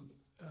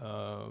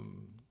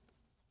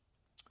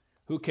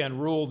can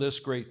rule this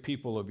great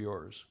people of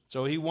yours."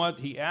 So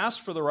he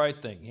asked for the right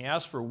thing. He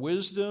asked for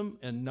wisdom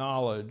and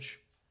knowledge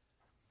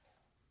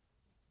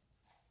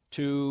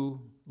to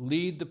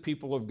lead the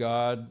people of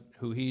God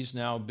who he's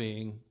now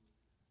being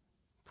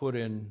put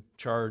in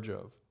charge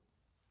of.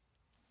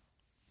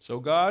 So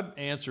God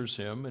answers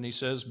him, and he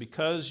says,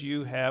 "Because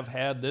you have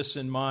had this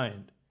in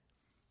mind,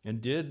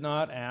 and did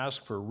not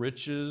ask for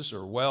riches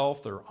or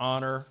wealth or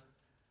honor,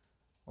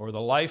 or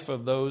the life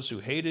of those who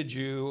hated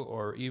you,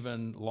 or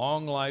even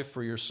long life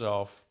for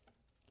yourself,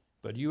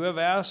 but you have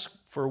asked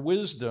for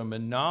wisdom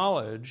and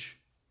knowledge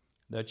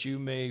that you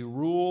may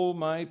rule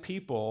my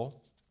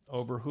people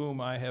over whom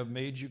I have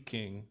made you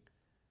king.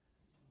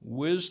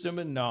 Wisdom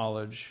and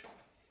knowledge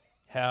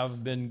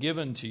have been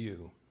given to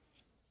you.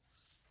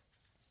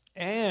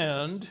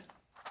 And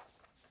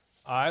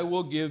I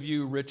will give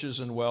you riches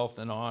and wealth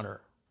and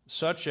honor,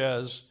 such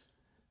as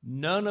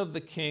none of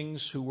the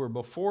kings who were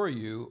before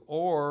you,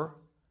 or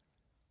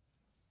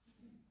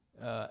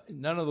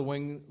none of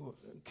the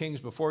kings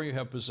before you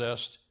have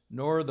possessed,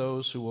 nor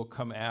those who will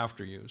come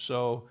after you.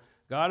 So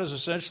God is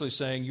essentially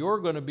saying, you're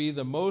going to be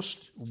the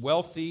most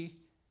wealthy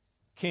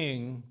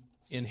king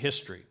in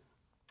history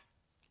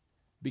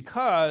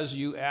because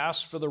you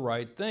asked for the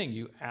right thing.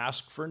 You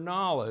asked for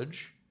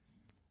knowledge,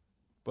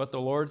 but the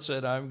Lord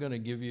said, I'm going to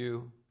give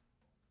you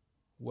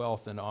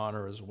wealth and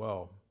honor as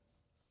well.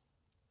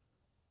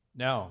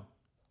 Now,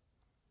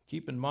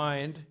 keep in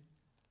mind,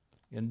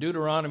 in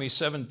Deuteronomy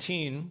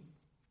 17,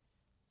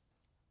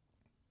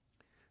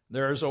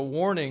 there is a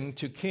warning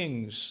to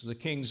kings, the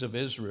kings of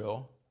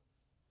Israel.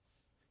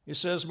 It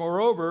says,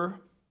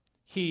 moreover,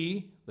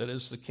 he, that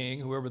is the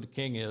king, whoever the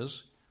king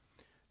is,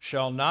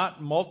 shall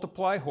not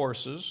multiply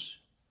horses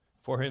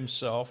for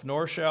himself,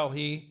 nor shall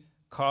he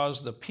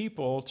cause the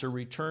people to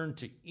return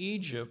to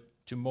Egypt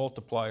to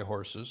multiply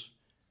horses,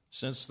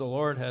 since the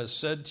Lord has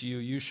said to you,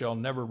 you shall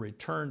never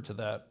return to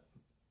that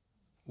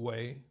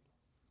way.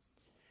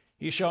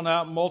 He shall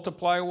not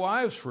multiply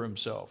wives for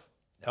himself,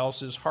 else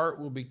his heart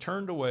will be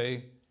turned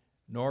away,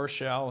 nor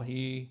shall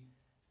he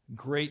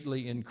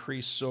greatly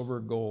increase silver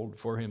gold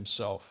for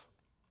himself.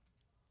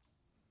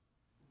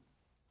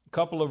 A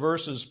couple of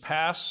verses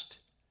past,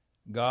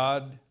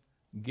 God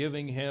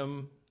giving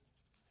him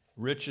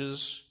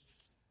riches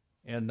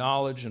and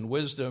knowledge and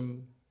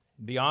wisdom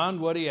beyond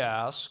what he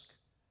asked.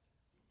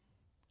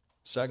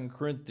 2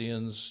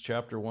 Corinthians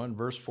chapter 1,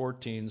 verse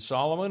 14,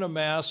 Solomon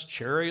amassed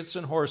chariots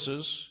and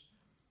horses.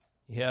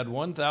 He had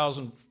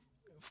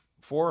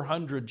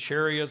 1,400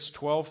 chariots,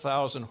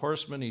 12,000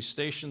 horsemen. He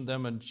stationed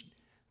them in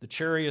the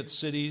chariot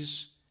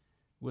cities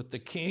with the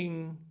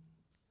king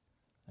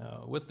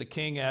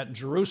at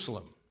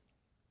Jerusalem.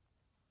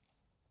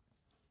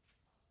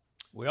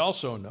 We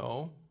also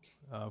know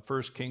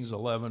 1 Kings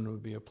 11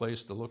 would be a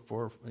place to look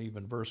for,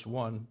 even verse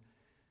 1.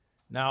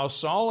 Now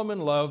Solomon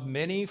loved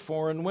many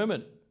foreign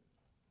women.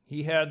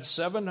 He had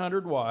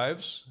 700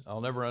 wives. I'll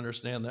never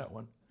understand that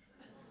one.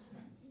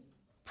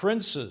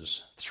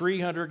 Princes,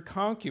 300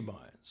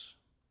 concubines.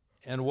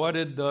 And what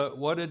did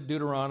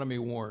Deuteronomy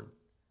warn?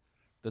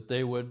 That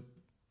they would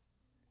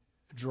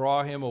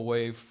draw him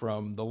away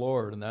from the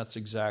Lord, and that's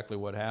exactly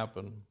what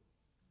happened.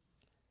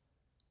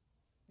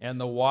 And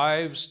the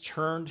wives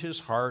turned his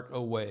heart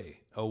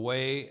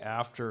away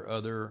after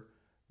other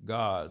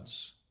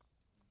gods.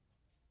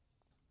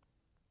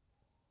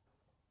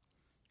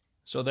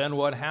 So then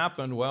what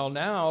happened? Well,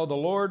 now the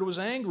Lord was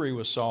angry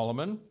with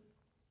Solomon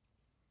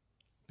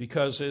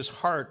because his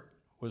heart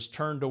was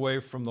turned away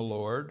from the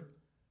Lord,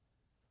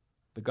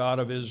 the God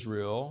of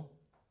Israel.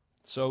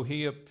 So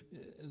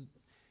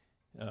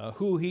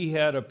who he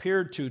had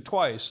appeared to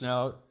twice.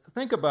 Now,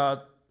 think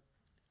about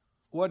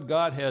what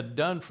God had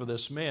done for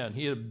this man.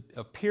 He had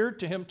appeared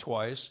to him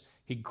twice.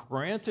 He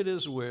granted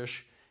his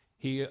wish.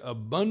 He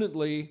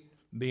abundantly,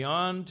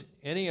 beyond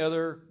any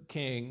other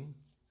king,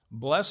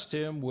 blessed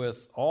him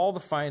with all the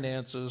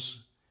finances,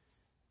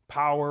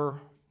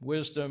 power,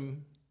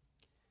 wisdom,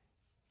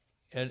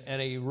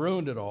 and he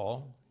ruined it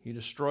all. He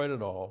destroyed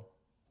it all.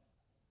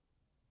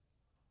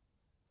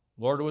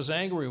 Lord was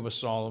angry with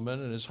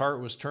Solomon, and his heart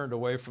was turned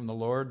away from the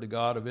Lord, the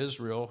God of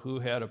Israel, who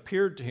had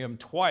appeared to him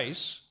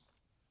twice.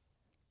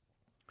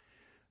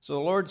 So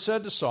the Lord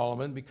said to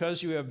Solomon,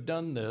 because you have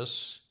done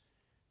this,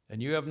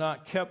 and you have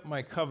not kept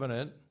my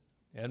covenant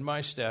and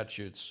my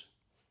statutes,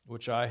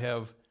 which I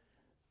have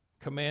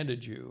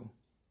commanded you,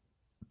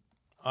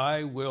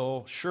 I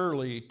will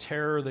surely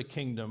tear the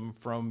kingdom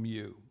from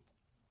you.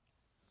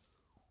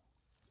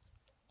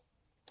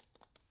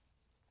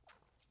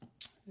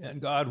 And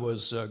God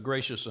was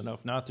gracious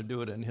enough not to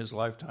do it in his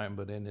lifetime,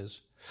 but in his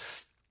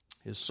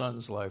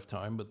son's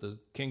lifetime. But the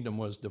kingdom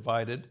was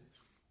divided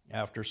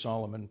after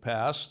Solomon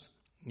passed,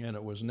 and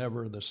it was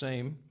never the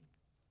same.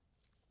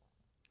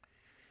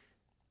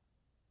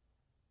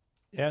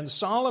 And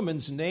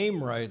Solomon's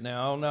name right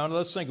now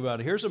let's think about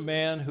it. Here's a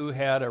man who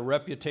had a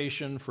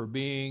reputation for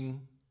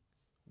being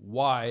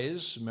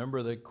wise.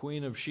 Remember, the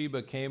Queen of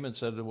Sheba came and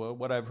said, well,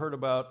 what I've heard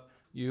about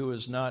you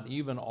is not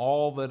even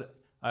all that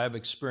I have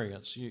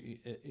experienced.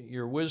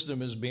 Your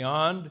wisdom is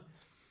beyond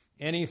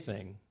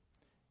anything.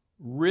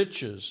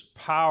 Riches,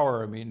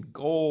 power,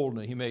 gold.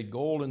 He made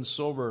gold and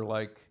silver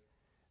like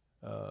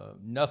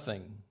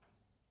nothing.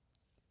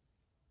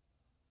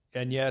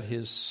 And yet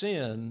his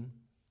sin,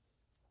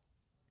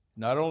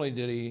 not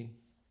only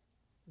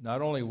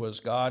was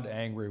God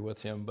angry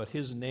with him, but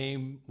his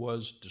name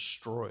was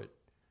destroyed.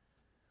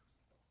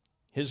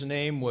 His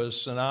name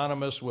was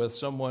synonymous with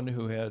someone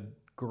who had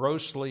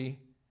grossly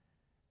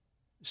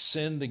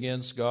sinned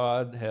against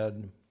God,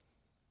 had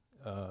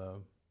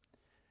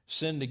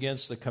sinned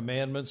against the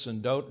commandments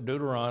in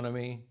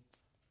Deuteronomy.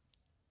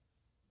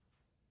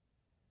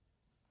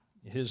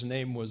 His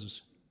name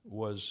was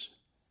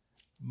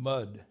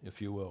mud,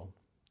 if you will.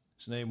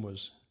 His name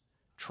was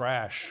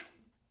trash.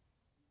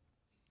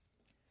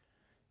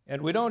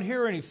 And we don't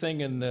hear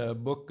anything in the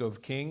book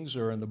of Kings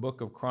or in the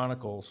book of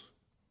Chronicles.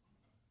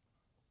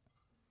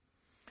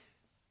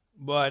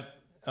 But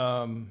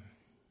I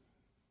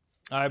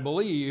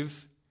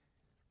believe,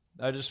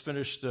 I just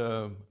finished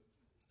a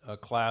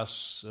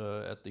class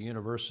at the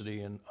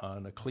university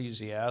on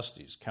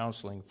Ecclesiastes,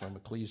 counseling from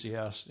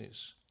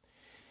Ecclesiastes.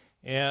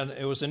 And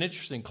it was an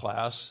interesting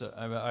class.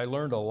 I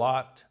learned a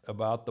lot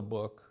about the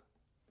book.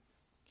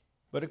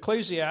 But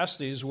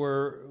Ecclesiastes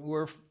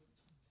were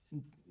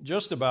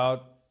just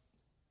about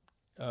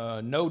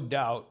no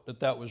doubt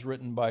that was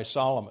written by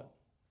Solomon.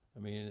 I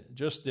mean,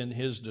 just in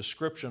his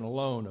description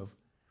alone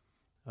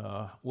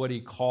of what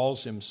he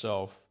calls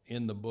himself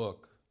in the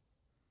book.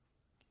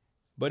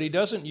 But he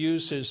doesn't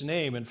use his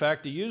name. In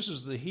fact, he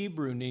uses the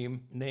Hebrew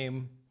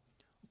name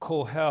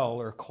Kohel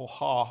or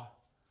Kohah,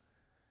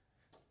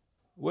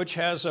 which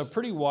has a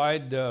pretty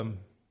wide,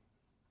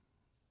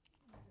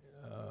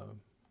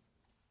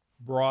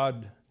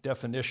 broad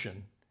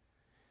definition.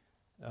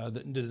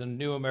 The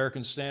New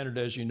American Standard,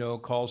 as you know,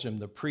 calls him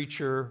the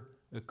preacher.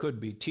 It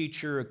could be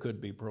teacher. It could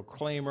be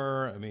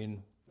proclaimer. I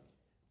mean,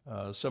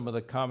 some of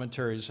the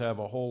commentaries have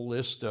a whole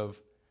list of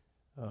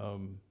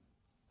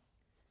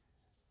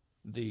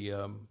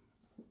the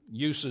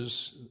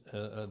uses,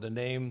 the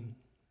name.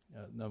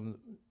 I'm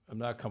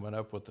not coming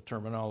up with the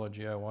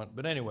terminology I want.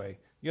 But anyway,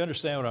 you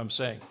understand what I'm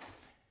saying.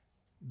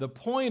 The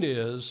point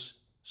is,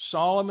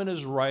 Solomon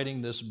is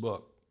writing this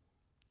book.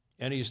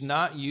 And he's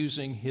not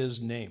using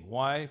his name.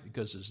 Why?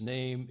 Because his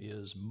name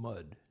is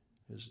mud.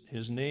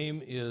 His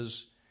name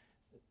is,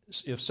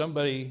 if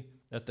somebody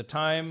at the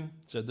time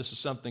said this is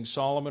something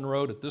Solomon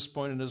wrote at this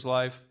point in his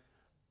life,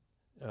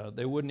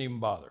 they wouldn't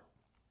even bother.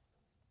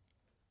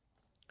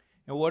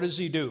 And what does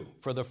he do?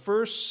 For the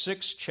first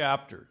 6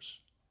 chapters,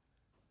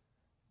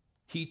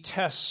 he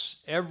tests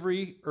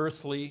every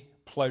earthly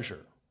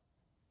pleasure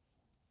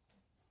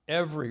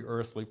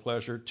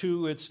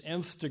to its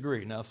nth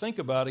degree. Now think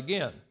about it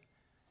again.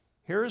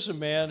 Here is a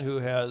man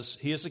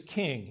he is a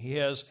king. He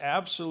has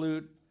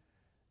absolute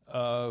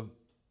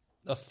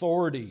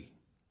authority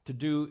to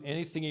do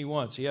anything he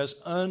wants. He has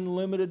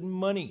unlimited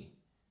money.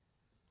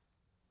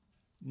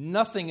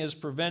 Nothing is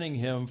preventing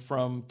him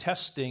from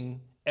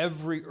testing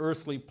every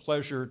earthly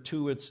pleasure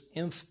to its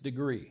nth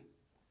degree.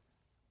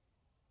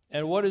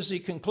 And what does he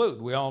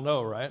conclude? We all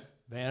know, right?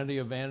 Vanity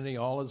of vanity,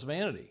 all is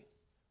vanity.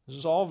 This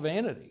is all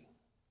vanity.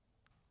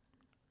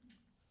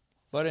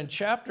 But in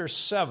chapter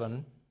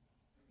 7,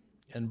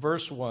 in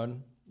verse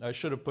 1, I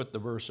should have put the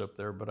verse up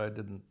there, but I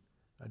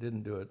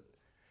didn't do it.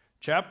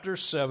 Chapter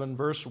 7,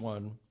 verse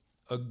 1,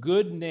 a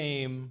good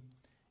name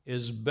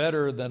is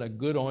better than a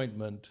good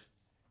ointment,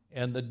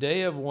 and the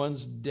day of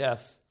one's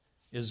death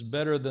is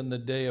better than the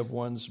day of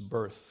one's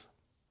birth.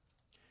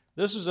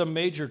 This is a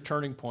major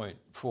turning point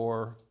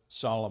for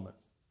Solomon.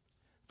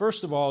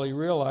 First of all, he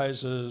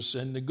realizes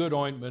in the good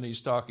ointment,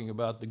 he's talking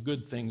about the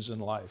good things in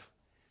life.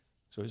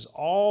 So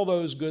all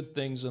those good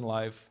things in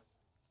life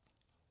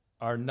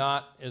are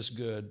not as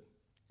good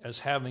as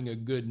having a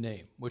good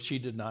name, which he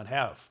did not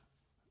have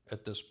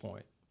at this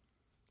point.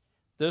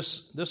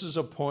 This is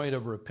a point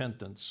of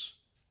repentance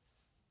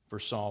for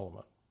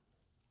Solomon,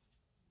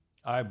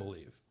 I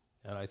believe,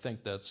 and I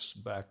think that's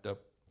backed up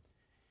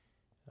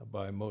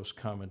by most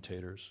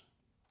commentators.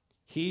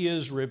 He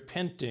is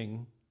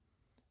repenting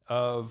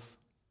of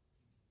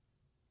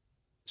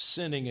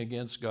sinning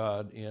against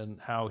God in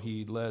how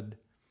he led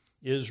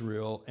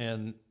Israel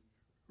and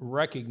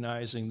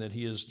recognizing that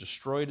he has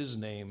destroyed his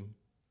name.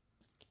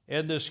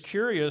 And this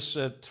curious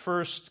at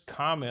first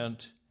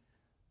comment,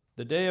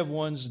 the day of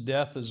one's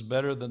death is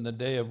better than the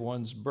day of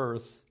one's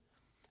birth.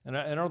 And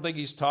I don't think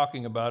he's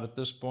talking about at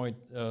this point,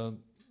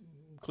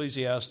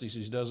 Ecclesiastes,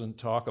 he doesn't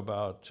talk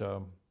about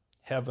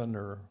heaven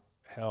or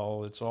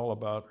hell. It's all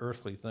about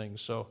earthly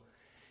things. So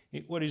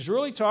what he's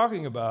really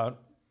talking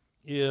about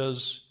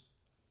is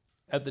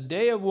at the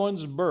day of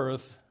one's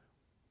birth,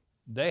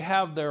 they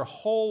have their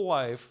whole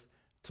life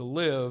to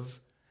live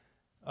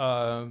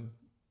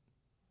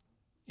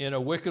in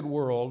a wicked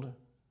world,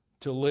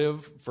 to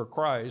live for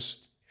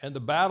Christ, and the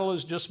battle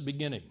is just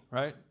beginning,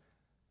 right?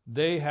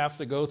 They have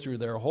to go through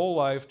their whole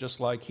life just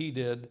like he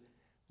did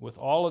with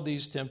all of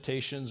these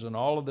temptations and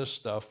all of this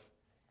stuff,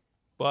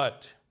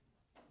 but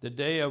the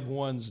day of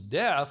one's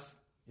death,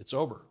 it's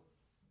over.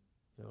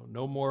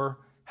 No more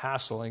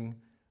hassling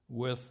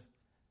with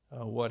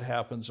what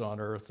happens on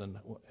earth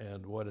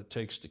and what it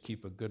takes to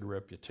keep a good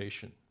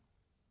reputation.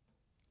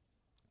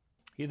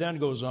 He then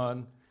goes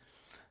on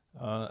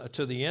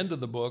to the end of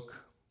the book.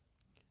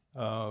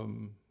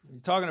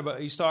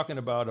 He's talking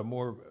about a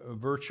more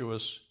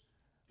virtuous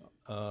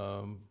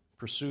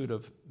pursuit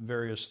of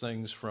various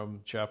things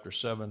from chapter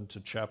 7 to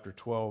chapter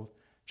 12.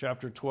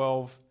 Chapter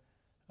 12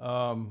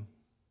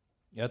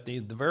 at the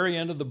very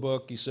end of the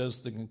book, he says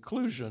the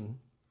conclusion,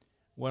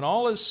 when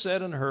all is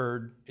said and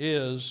heard,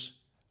 is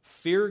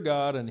fear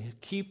God and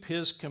keep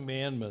his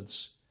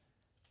commandments,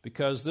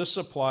 because this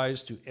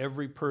applies to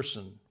every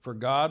person. For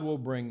God will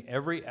bring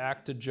every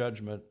act to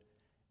judgment,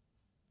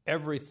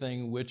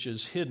 everything which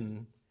is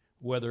hidden,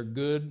 whether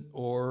good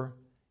or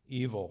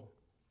evil.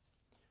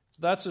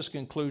 That's his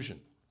conclusion.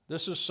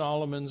 This is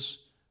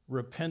Solomon's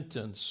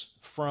repentance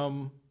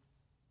from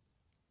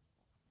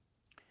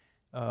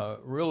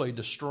really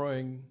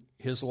destroying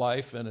his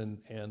life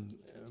and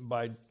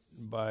by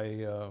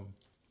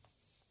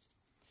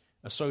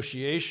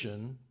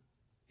association,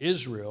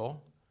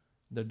 Israel,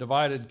 the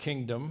divided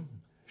kingdom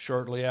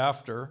shortly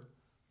after.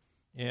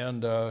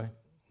 And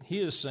he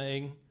is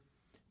saying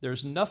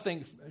there's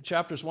nothing,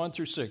 chapters 1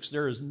 through 6,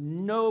 there is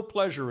no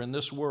pleasure in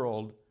this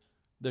world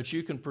that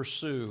you can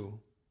pursue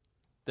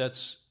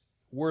that's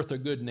worth a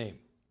good name.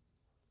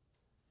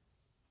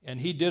 And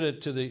he did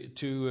it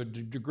to a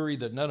degree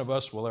that none of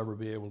us will ever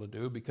be able to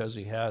do because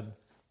he had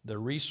the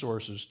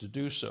resources to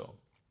do so.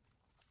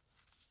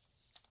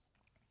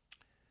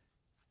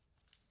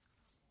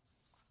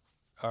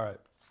 All right.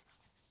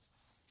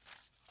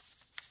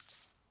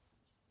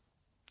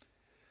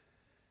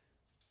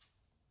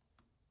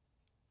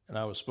 And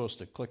I was supposed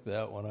to click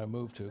that when I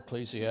moved to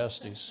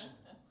Ecclesiastes.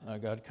 I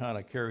got kind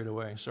of carried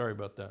away. Sorry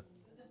about that.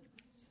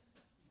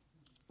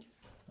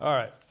 All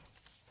right.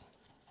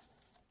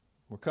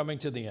 We're coming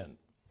to the end.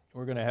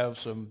 We're going to have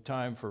some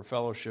time for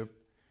fellowship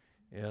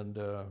and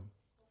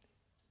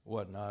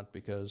whatnot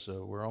because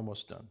we're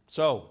almost done.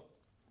 So,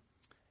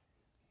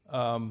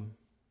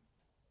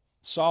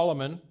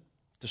 Solomon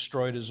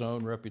destroyed his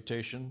own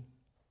reputation.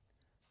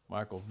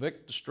 Michael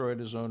Vick destroyed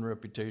his own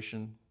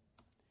reputation.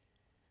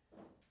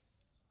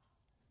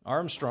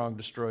 Armstrong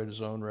destroyed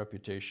his own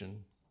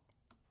reputation.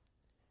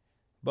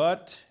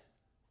 But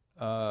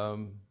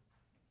some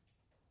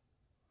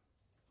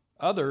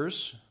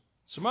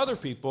other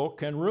people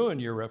can ruin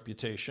your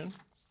reputation,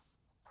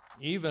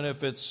 even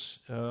if it's,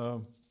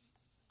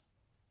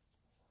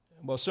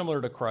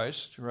 similar to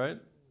Christ, right?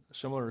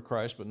 Similar to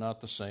Christ, but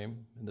not the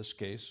same in this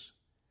case.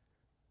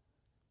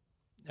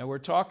 And we're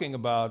talking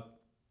about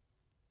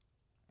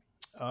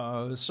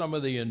some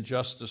of the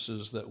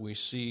injustices that we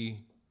see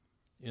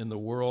in the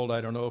world.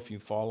 I don't know if you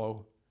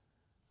follow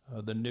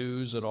the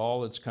news at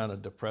all. It's kind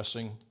of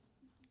depressing.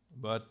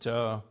 But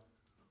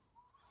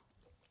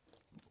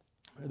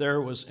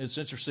it's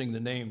interesting, the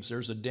names.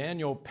 There's a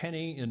Daniel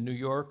Penny in New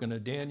York and a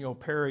Daniel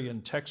Perry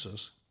in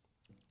Texas,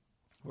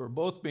 who are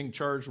both being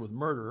charged with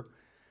murder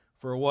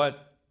for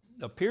what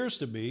appears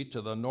to be,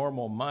 to the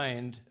normal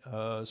mind,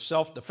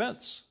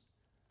 self-defense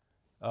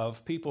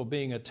of people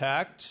being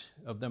attacked,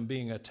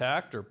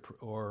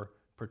 or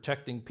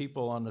protecting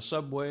people on the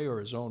subway or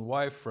his own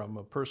wife from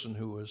a person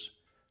who was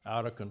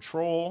out of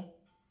control.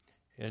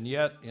 And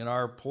yet, in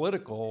our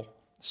political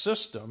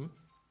system,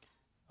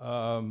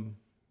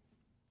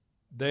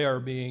 they are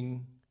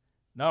being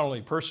not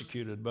only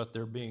persecuted, but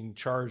they're being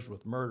charged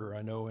with murder.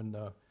 I know in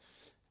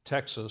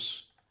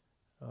Texas,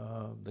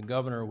 the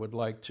governor would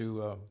like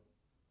to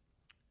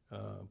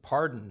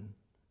pardon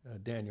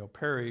Daniel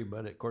Perry,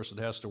 but of course it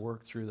has to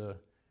work through the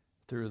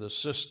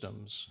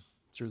system.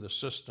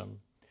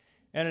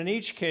 And in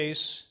each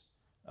case,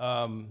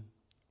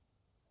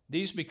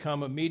 these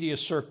become a media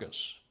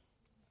circus,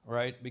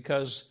 right?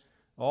 Because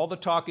all the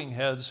talking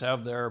heads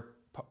have their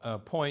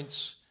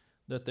points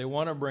that they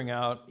want to bring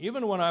out.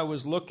 Even when I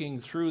was looking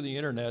through the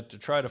internet to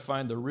try to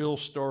find the real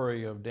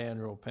story of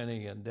Daniel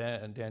Penny and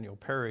Daniel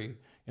Perry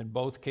in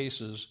both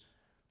cases,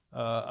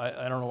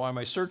 I don't know why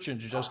my search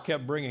engine just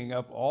kept bringing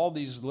up all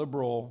these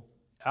liberal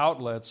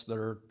outlets that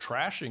are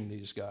trashing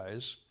these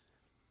guys.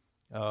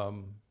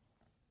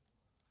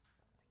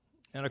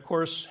 And of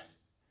course,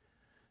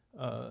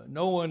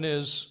 no one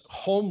is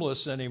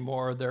homeless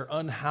anymore. They're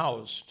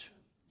unhoused.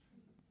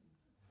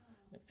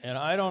 And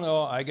I don't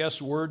know, I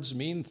guess words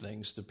mean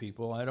things to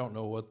people. I don't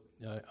know what,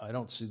 I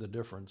don't see the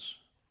difference.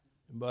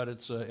 But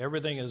it's,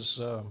 everything is,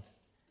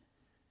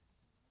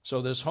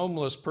 so this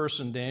homeless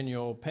person,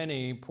 Daniel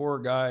Penny, poor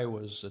guy,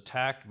 was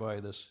attacked by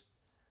this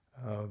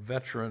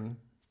veteran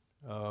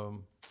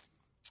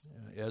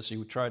as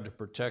he tried to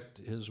protect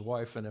his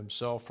wife and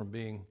himself from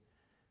being,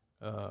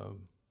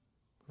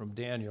 from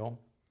Daniel.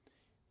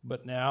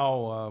 But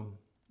now,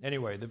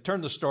 anyway, they've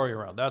turned the story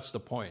around. That's the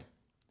point.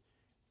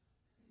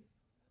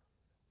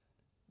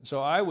 So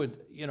I would,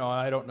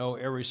 I don't know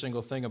every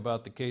single thing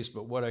about the case,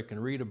 but what I can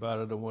read about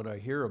it and what I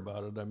hear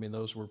about it, I mean,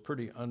 those were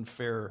pretty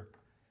unfair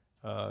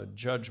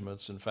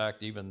judgments. In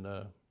fact, even,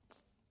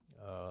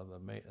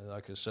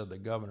 like I said, the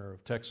governor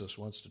of Texas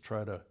wants to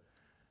try to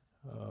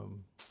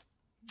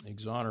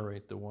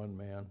exonerate the one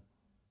man.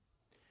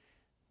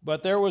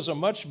 But there was a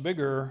much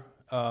bigger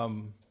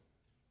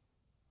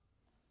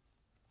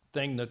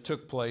thing that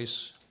took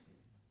place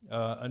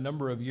a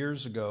number of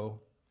years ago.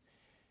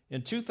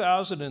 In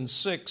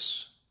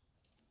 2006,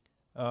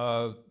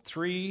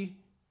 3,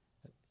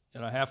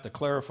 and I have to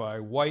clarify,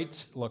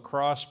 white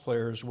lacrosse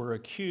players were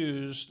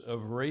accused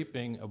of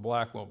raping a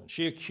black woman.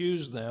 She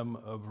accused them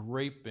of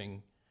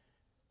raping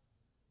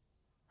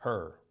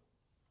her.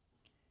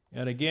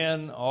 And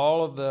again,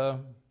 all of the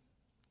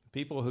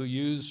people who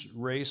use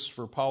race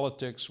for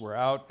politics were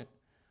out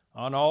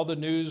on all the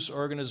news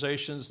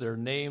organizations. Their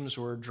names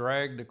were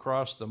dragged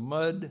across the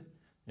mud.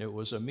 It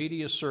was a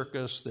media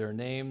circus. Their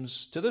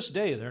names, to this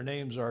day, their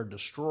names are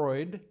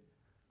destroyed,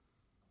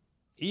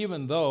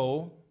 even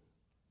though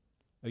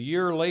a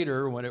year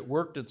later, when it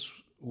worked its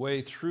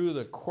way through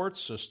the court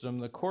system,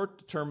 the court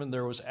determined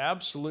there was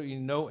absolutely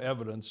no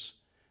evidence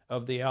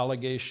of the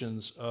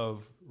allegations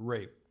of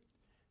rape.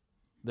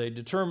 They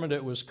determined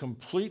it was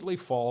completely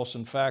false.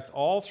 In fact,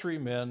 all three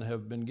men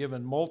have been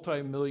given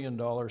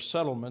multi-million-dollar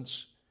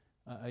settlements.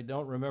 I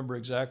don't remember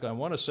exactly. I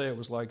want to say it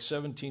was like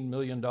 $17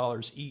 million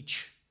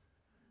each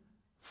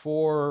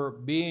for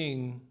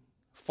being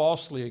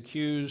falsely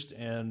accused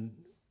and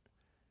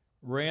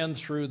ran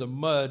through the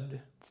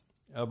mud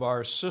of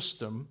our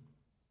system.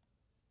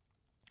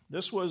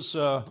 This was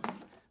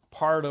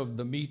part of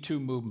the Me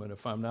Too movement,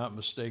 if I'm not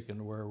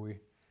mistaken, where we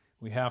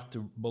have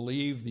to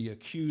believe the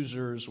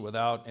accusers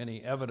without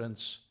any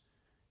evidence.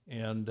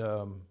 And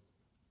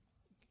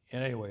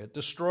anyway, it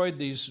destroyed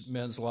these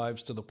men's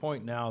lives to the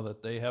point now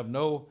that they have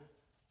no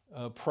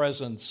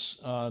presence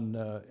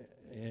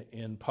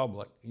in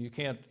public. You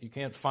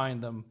can't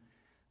find them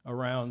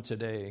around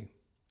today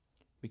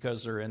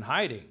because they're in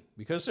hiding.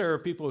 Because there are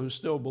people who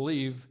still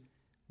believe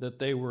that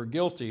they were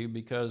guilty,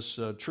 because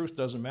truth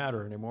doesn't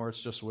matter anymore.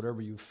 It's just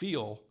whatever you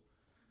feel,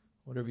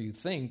 whatever you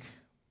think.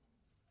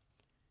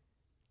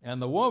 And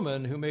the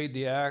woman who made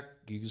the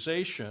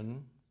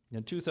accusation,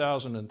 in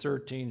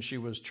 2013, she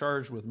was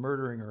charged with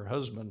murdering her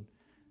husband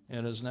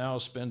and is now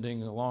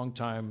spending a long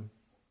time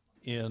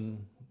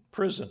in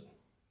prison.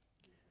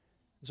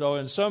 So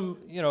in some,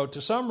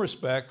 to some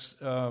respects,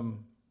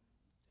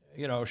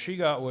 she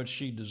got what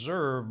she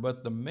deserved,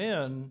 but the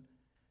men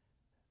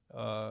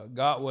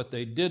got what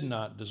they did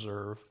not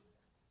deserve.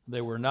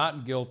 They were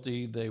not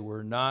guilty. They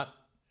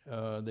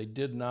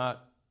did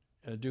not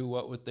do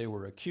what they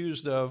were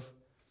accused of.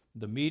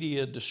 The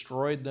media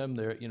destroyed them.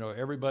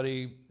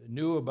 Everybody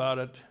knew about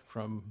it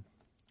from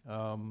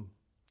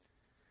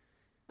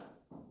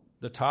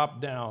the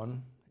top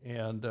down,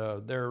 and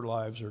their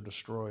lives are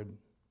destroyed.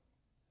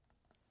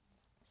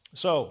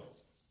 So,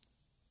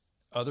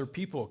 other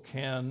people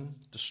can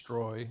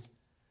destroy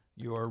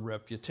your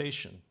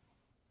reputation.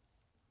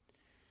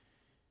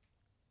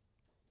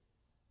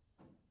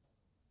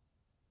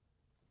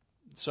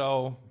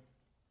 So,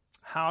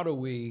 how do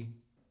we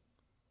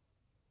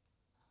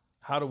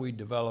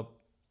develop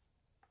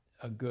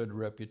a good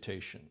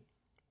reputation?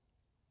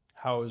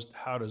 How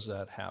does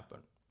that happen?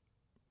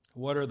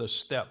 What are the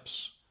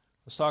steps?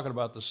 Let's talk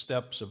about the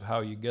steps of how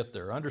you get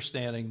there.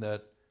 Understanding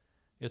that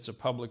it's a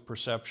public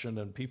perception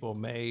and people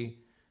may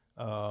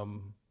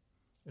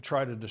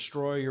try to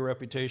destroy your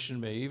reputation,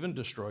 may even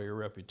destroy your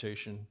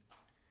reputation.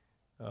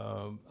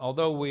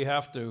 Although we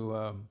have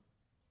to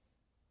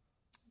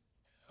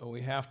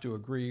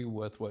agree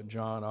with what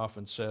John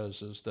often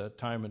says, is that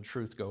time and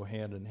truth go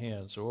hand in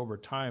hand. So over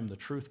time, the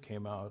truth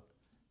came out.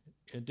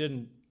 It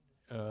didn't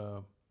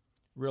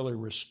really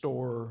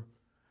restore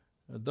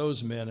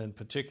those men in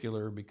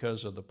particular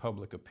because of the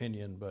public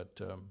opinion, but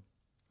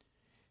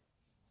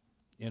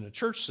in a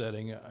church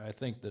setting, I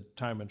think that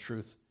time and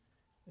truth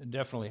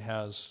definitely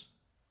has,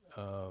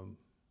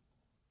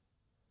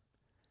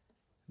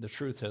 the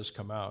truth has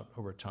come out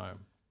over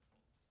time.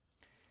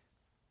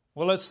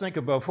 Well, let's think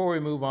about, before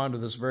we move on to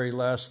this very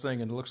last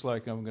thing, and it looks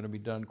like I'm going to be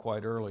done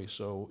quite early,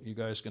 so you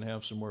guys can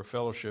have some more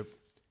fellowship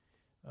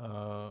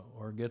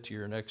or get to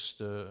your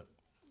next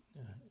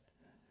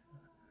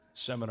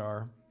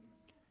seminar.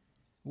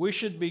 We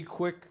should be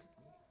quick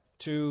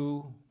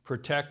to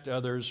protect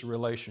others'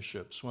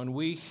 relationships. When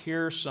we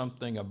hear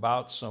something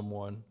about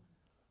someone,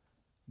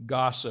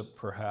 gossip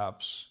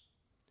perhaps,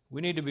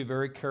 we need to be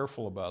very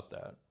careful about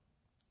that.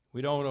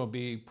 We don't want to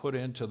be put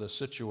into the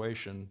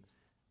situation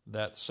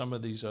that some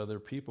of these other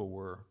people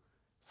were,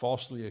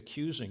 falsely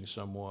accusing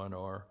someone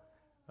or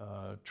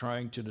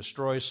trying to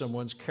destroy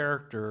someone's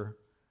character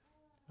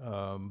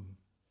that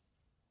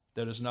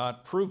is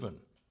not proven,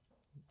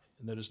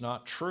 that is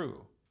not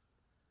true.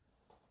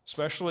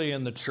 Especially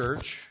in the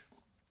church,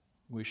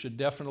 we should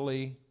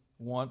definitely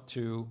want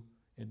to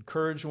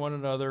encourage one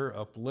another,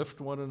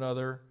 uplift one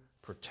another,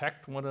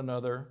 protect one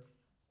another.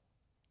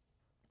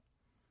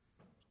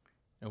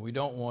 And we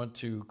don't want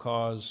to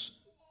cause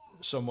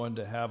someone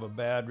to have a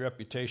bad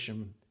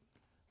reputation,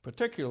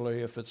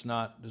 particularly if it's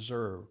not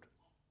deserved.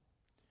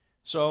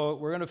 So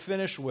we're going to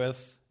finish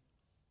with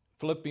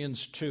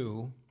Philippians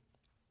 2,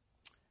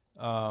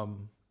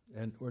 and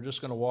we're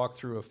just going to walk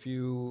through a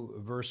few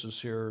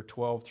verses here,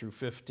 12 through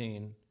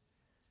 15,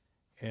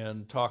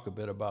 and talk a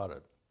bit about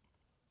it.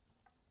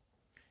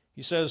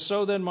 He says,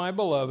 "So then, my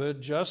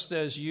beloved, just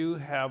as you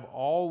have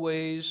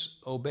always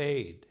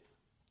obeyed."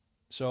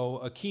 So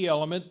a key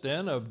element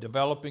then of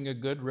developing a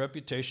good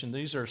reputation,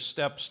 these are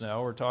steps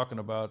now. We're talking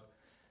about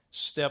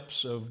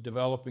steps of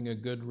developing a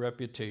good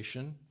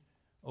reputation.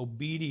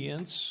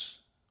 Obedience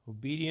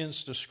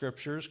to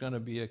Scripture is going to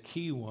be a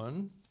key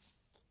one.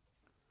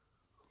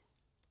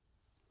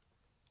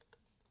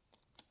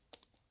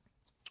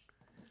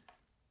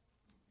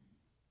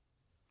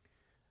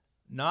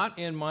 not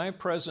in my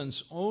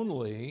presence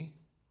only,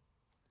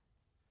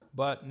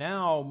 but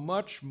now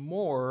much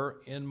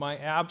more in my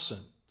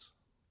absence.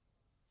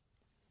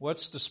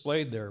 What's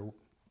displayed there?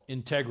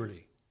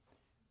 Integrity.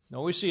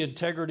 Now we see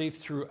integrity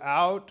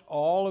throughout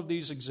all of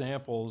these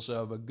examples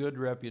of a good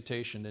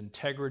reputation.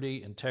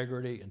 Integrity,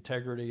 integrity,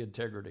 integrity,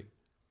 integrity.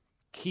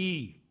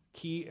 Key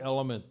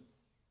element.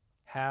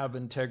 Have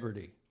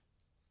integrity.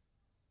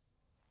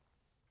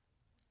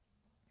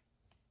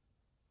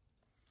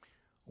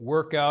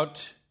 Work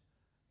out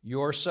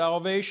your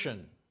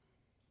salvation.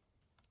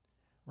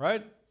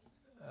 Right?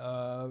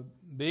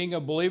 Being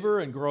a believer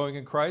and growing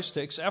in Christ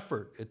takes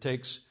effort. It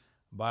takes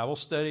Bible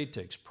study, it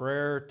takes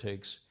prayer, it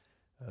takes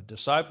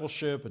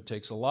discipleship, it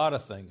takes a lot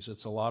of things.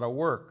 It's a lot of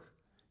work.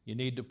 You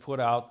need to put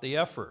out the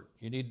effort.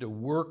 You need to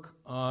work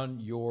on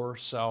your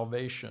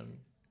salvation,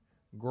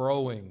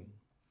 growing.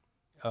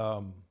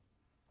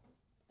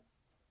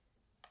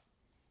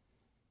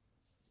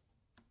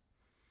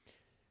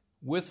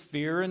 With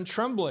fear and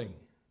trembling.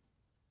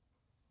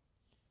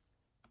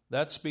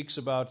 That speaks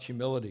about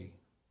humility,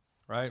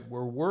 right?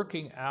 We're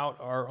working out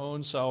our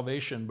own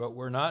salvation, but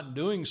we're not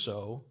doing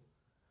so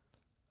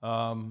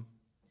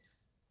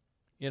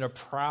in a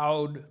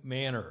proud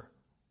manner.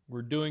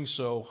 We're doing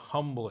so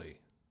humbly.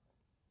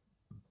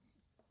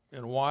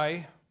 And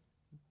why?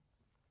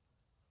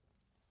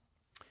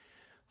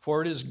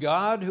 For it is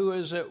God who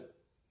is at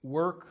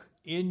work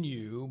in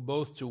you,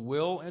 both to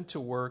will and to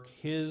work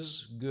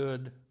His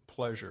good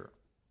pleasure.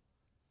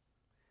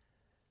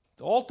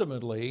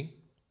 Ultimately,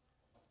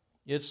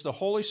 it's the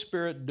Holy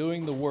Spirit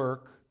doing the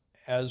work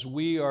as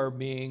we are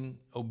being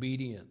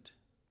obedient.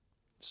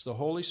 It's the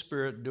Holy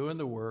Spirit doing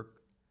the work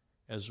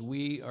as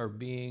we are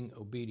being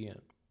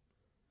obedient.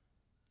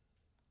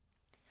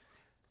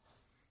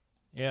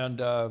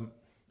 And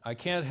I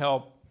can't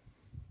help,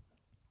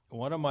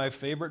 one of my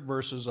favorite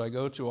verses I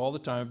go to all the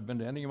time, I've been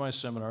to any of my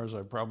seminars,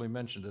 I've probably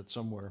mentioned it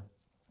somewhere.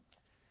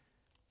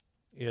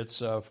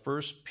 It's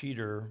 1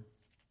 Peter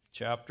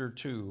chapter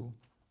 2,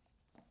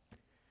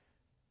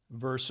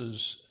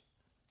 verses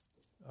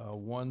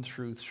 1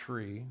 through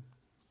 3,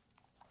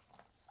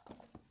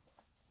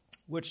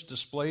 which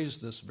displays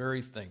this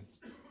very thing.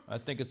 I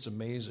think it's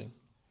amazing.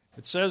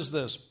 It says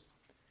this,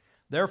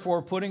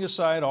 "Therefore, putting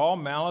aside all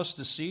malice,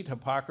 deceit,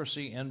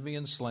 hypocrisy, envy,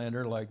 and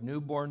slander, like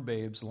newborn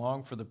babes,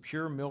 long for the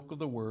pure milk of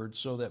the word,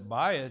 so that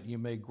by it you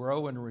may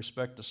grow in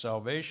respect to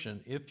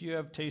salvation, if you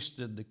have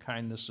tasted the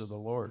kindness of the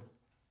Lord."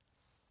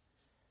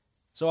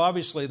 So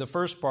obviously the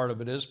first part of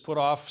it is put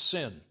off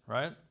sin,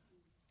 right?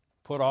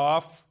 Put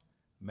off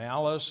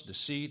malice,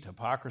 deceit,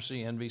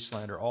 hypocrisy, envy,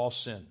 slander, all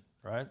sin,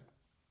 right?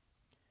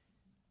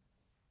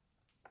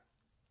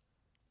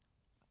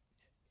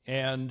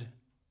 And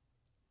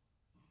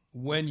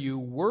when you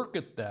work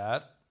at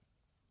that,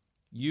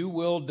 you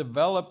will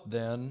develop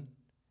then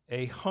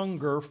a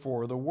hunger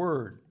for the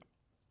Word.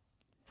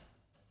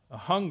 A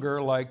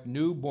hunger like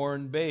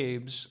newborn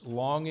babes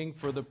longing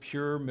for the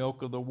pure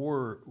milk of the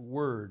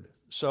Word.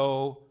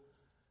 So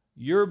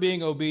you're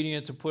being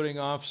obedient to putting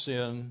off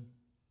sin.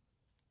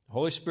 The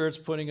Holy Spirit's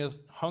putting a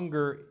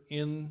hunger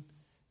in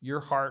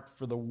your heart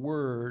for the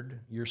Word.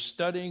 You're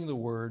studying the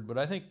Word, but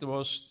I think the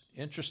most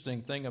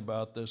interesting thing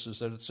about this is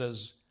that it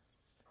says,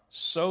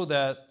 so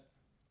that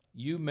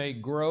you may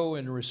grow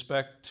in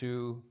respect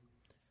to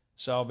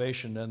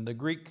salvation. And the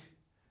Greek,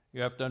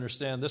 you have to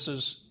understand, this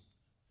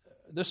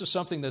is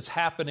something that's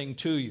happening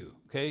to you.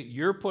 Okay,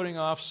 you're putting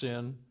off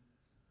sin.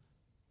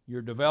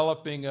 You're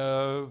developing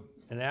an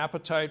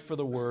appetite for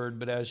the Word,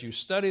 but as you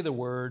study the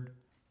Word,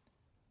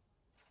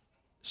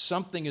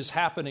 something is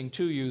happening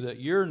to you that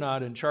you're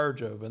not in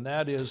charge of, and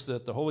that is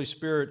that the Holy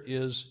Spirit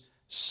is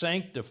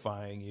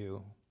sanctifying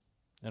you.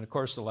 And of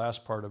course, the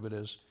last part of it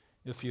is,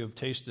 if you have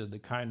tasted the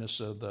kindness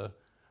of the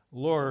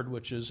Lord,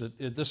 which is,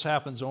 this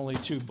happens only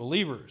to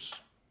believers.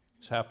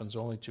 This happens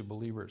only to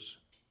believers.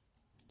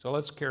 So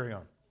let's carry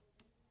on.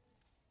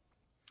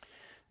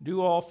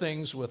 Do all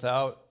things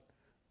without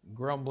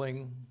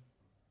grumbling.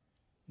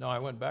 No, I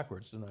went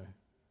backwards, didn't I?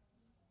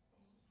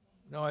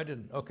 No, I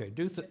didn't. Okay,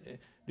 do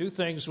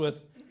things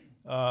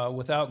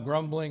without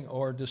grumbling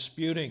or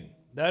disputing.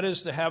 That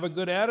is to have a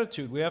good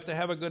attitude. We have to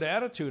have a good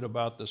attitude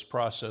about this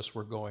process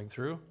we're going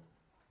through.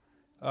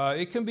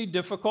 It can be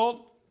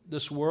difficult.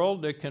 This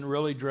world, it can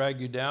really drag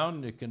you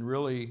down. It can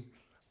really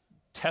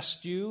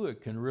test you.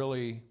 It can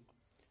really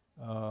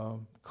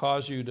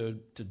cause you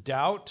to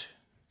doubt.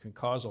 It can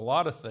cause a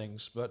lot of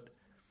things. But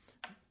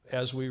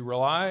as we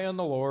rely on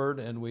the Lord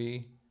and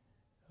we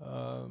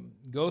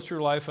go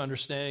through life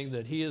understanding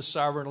that He is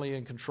sovereignly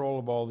in control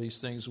of all these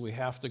things, we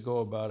have to go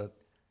about it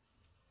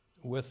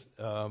with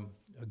a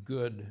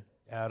good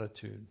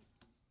attitude.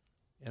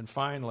 And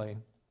finally,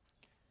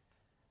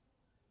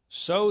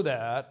 so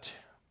that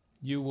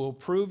you will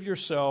prove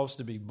yourselves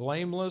to be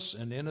blameless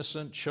and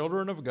innocent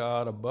children of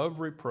God, above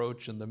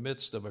reproach in the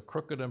midst of a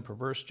crooked and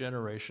perverse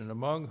generation,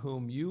 among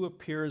whom you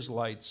appear as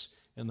lights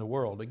in the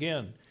world.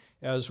 Again,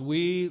 as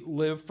we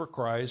live for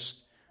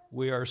Christ,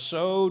 we are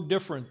so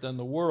different than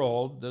the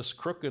world, this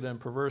crooked and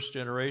perverse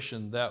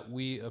generation, that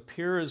we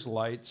appear as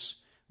lights.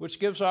 which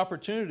gives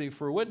opportunity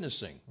for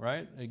witnessing,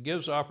 right? It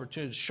gives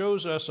opportunity, it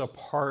shows us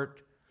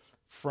apart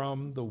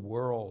from the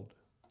world.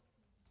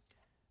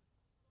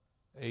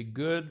 A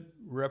good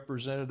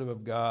representative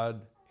of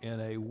God in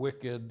a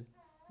wicked,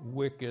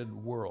 wicked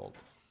world.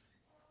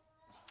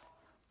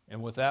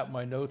 And with that,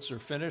 my notes are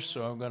finished,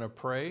 so I'm going to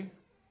pray,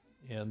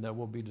 and then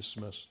we'll be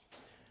dismissed.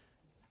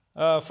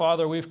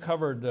 Father, we've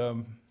covered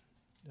a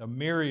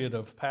myriad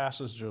of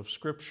passages of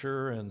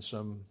Scripture and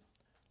some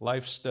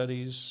life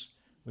studies.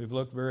 We've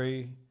looked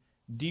very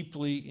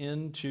deeply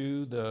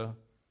into the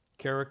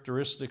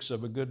characteristics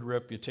of a good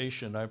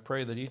reputation. I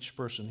pray that each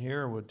person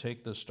here would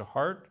take this to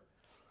heart,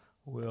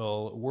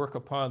 will work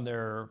upon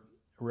their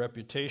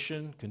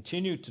reputation,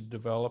 continue to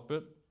develop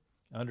it,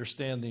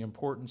 understand the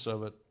importance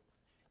of it,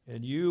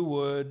 and you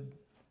would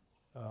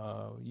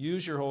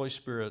use your Holy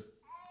Spirit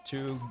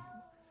to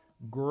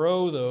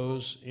grow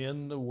those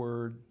in the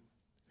Word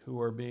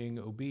who are being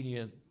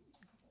obedient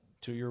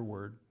to your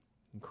Word.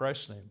 In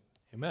Christ's name,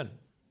 amen.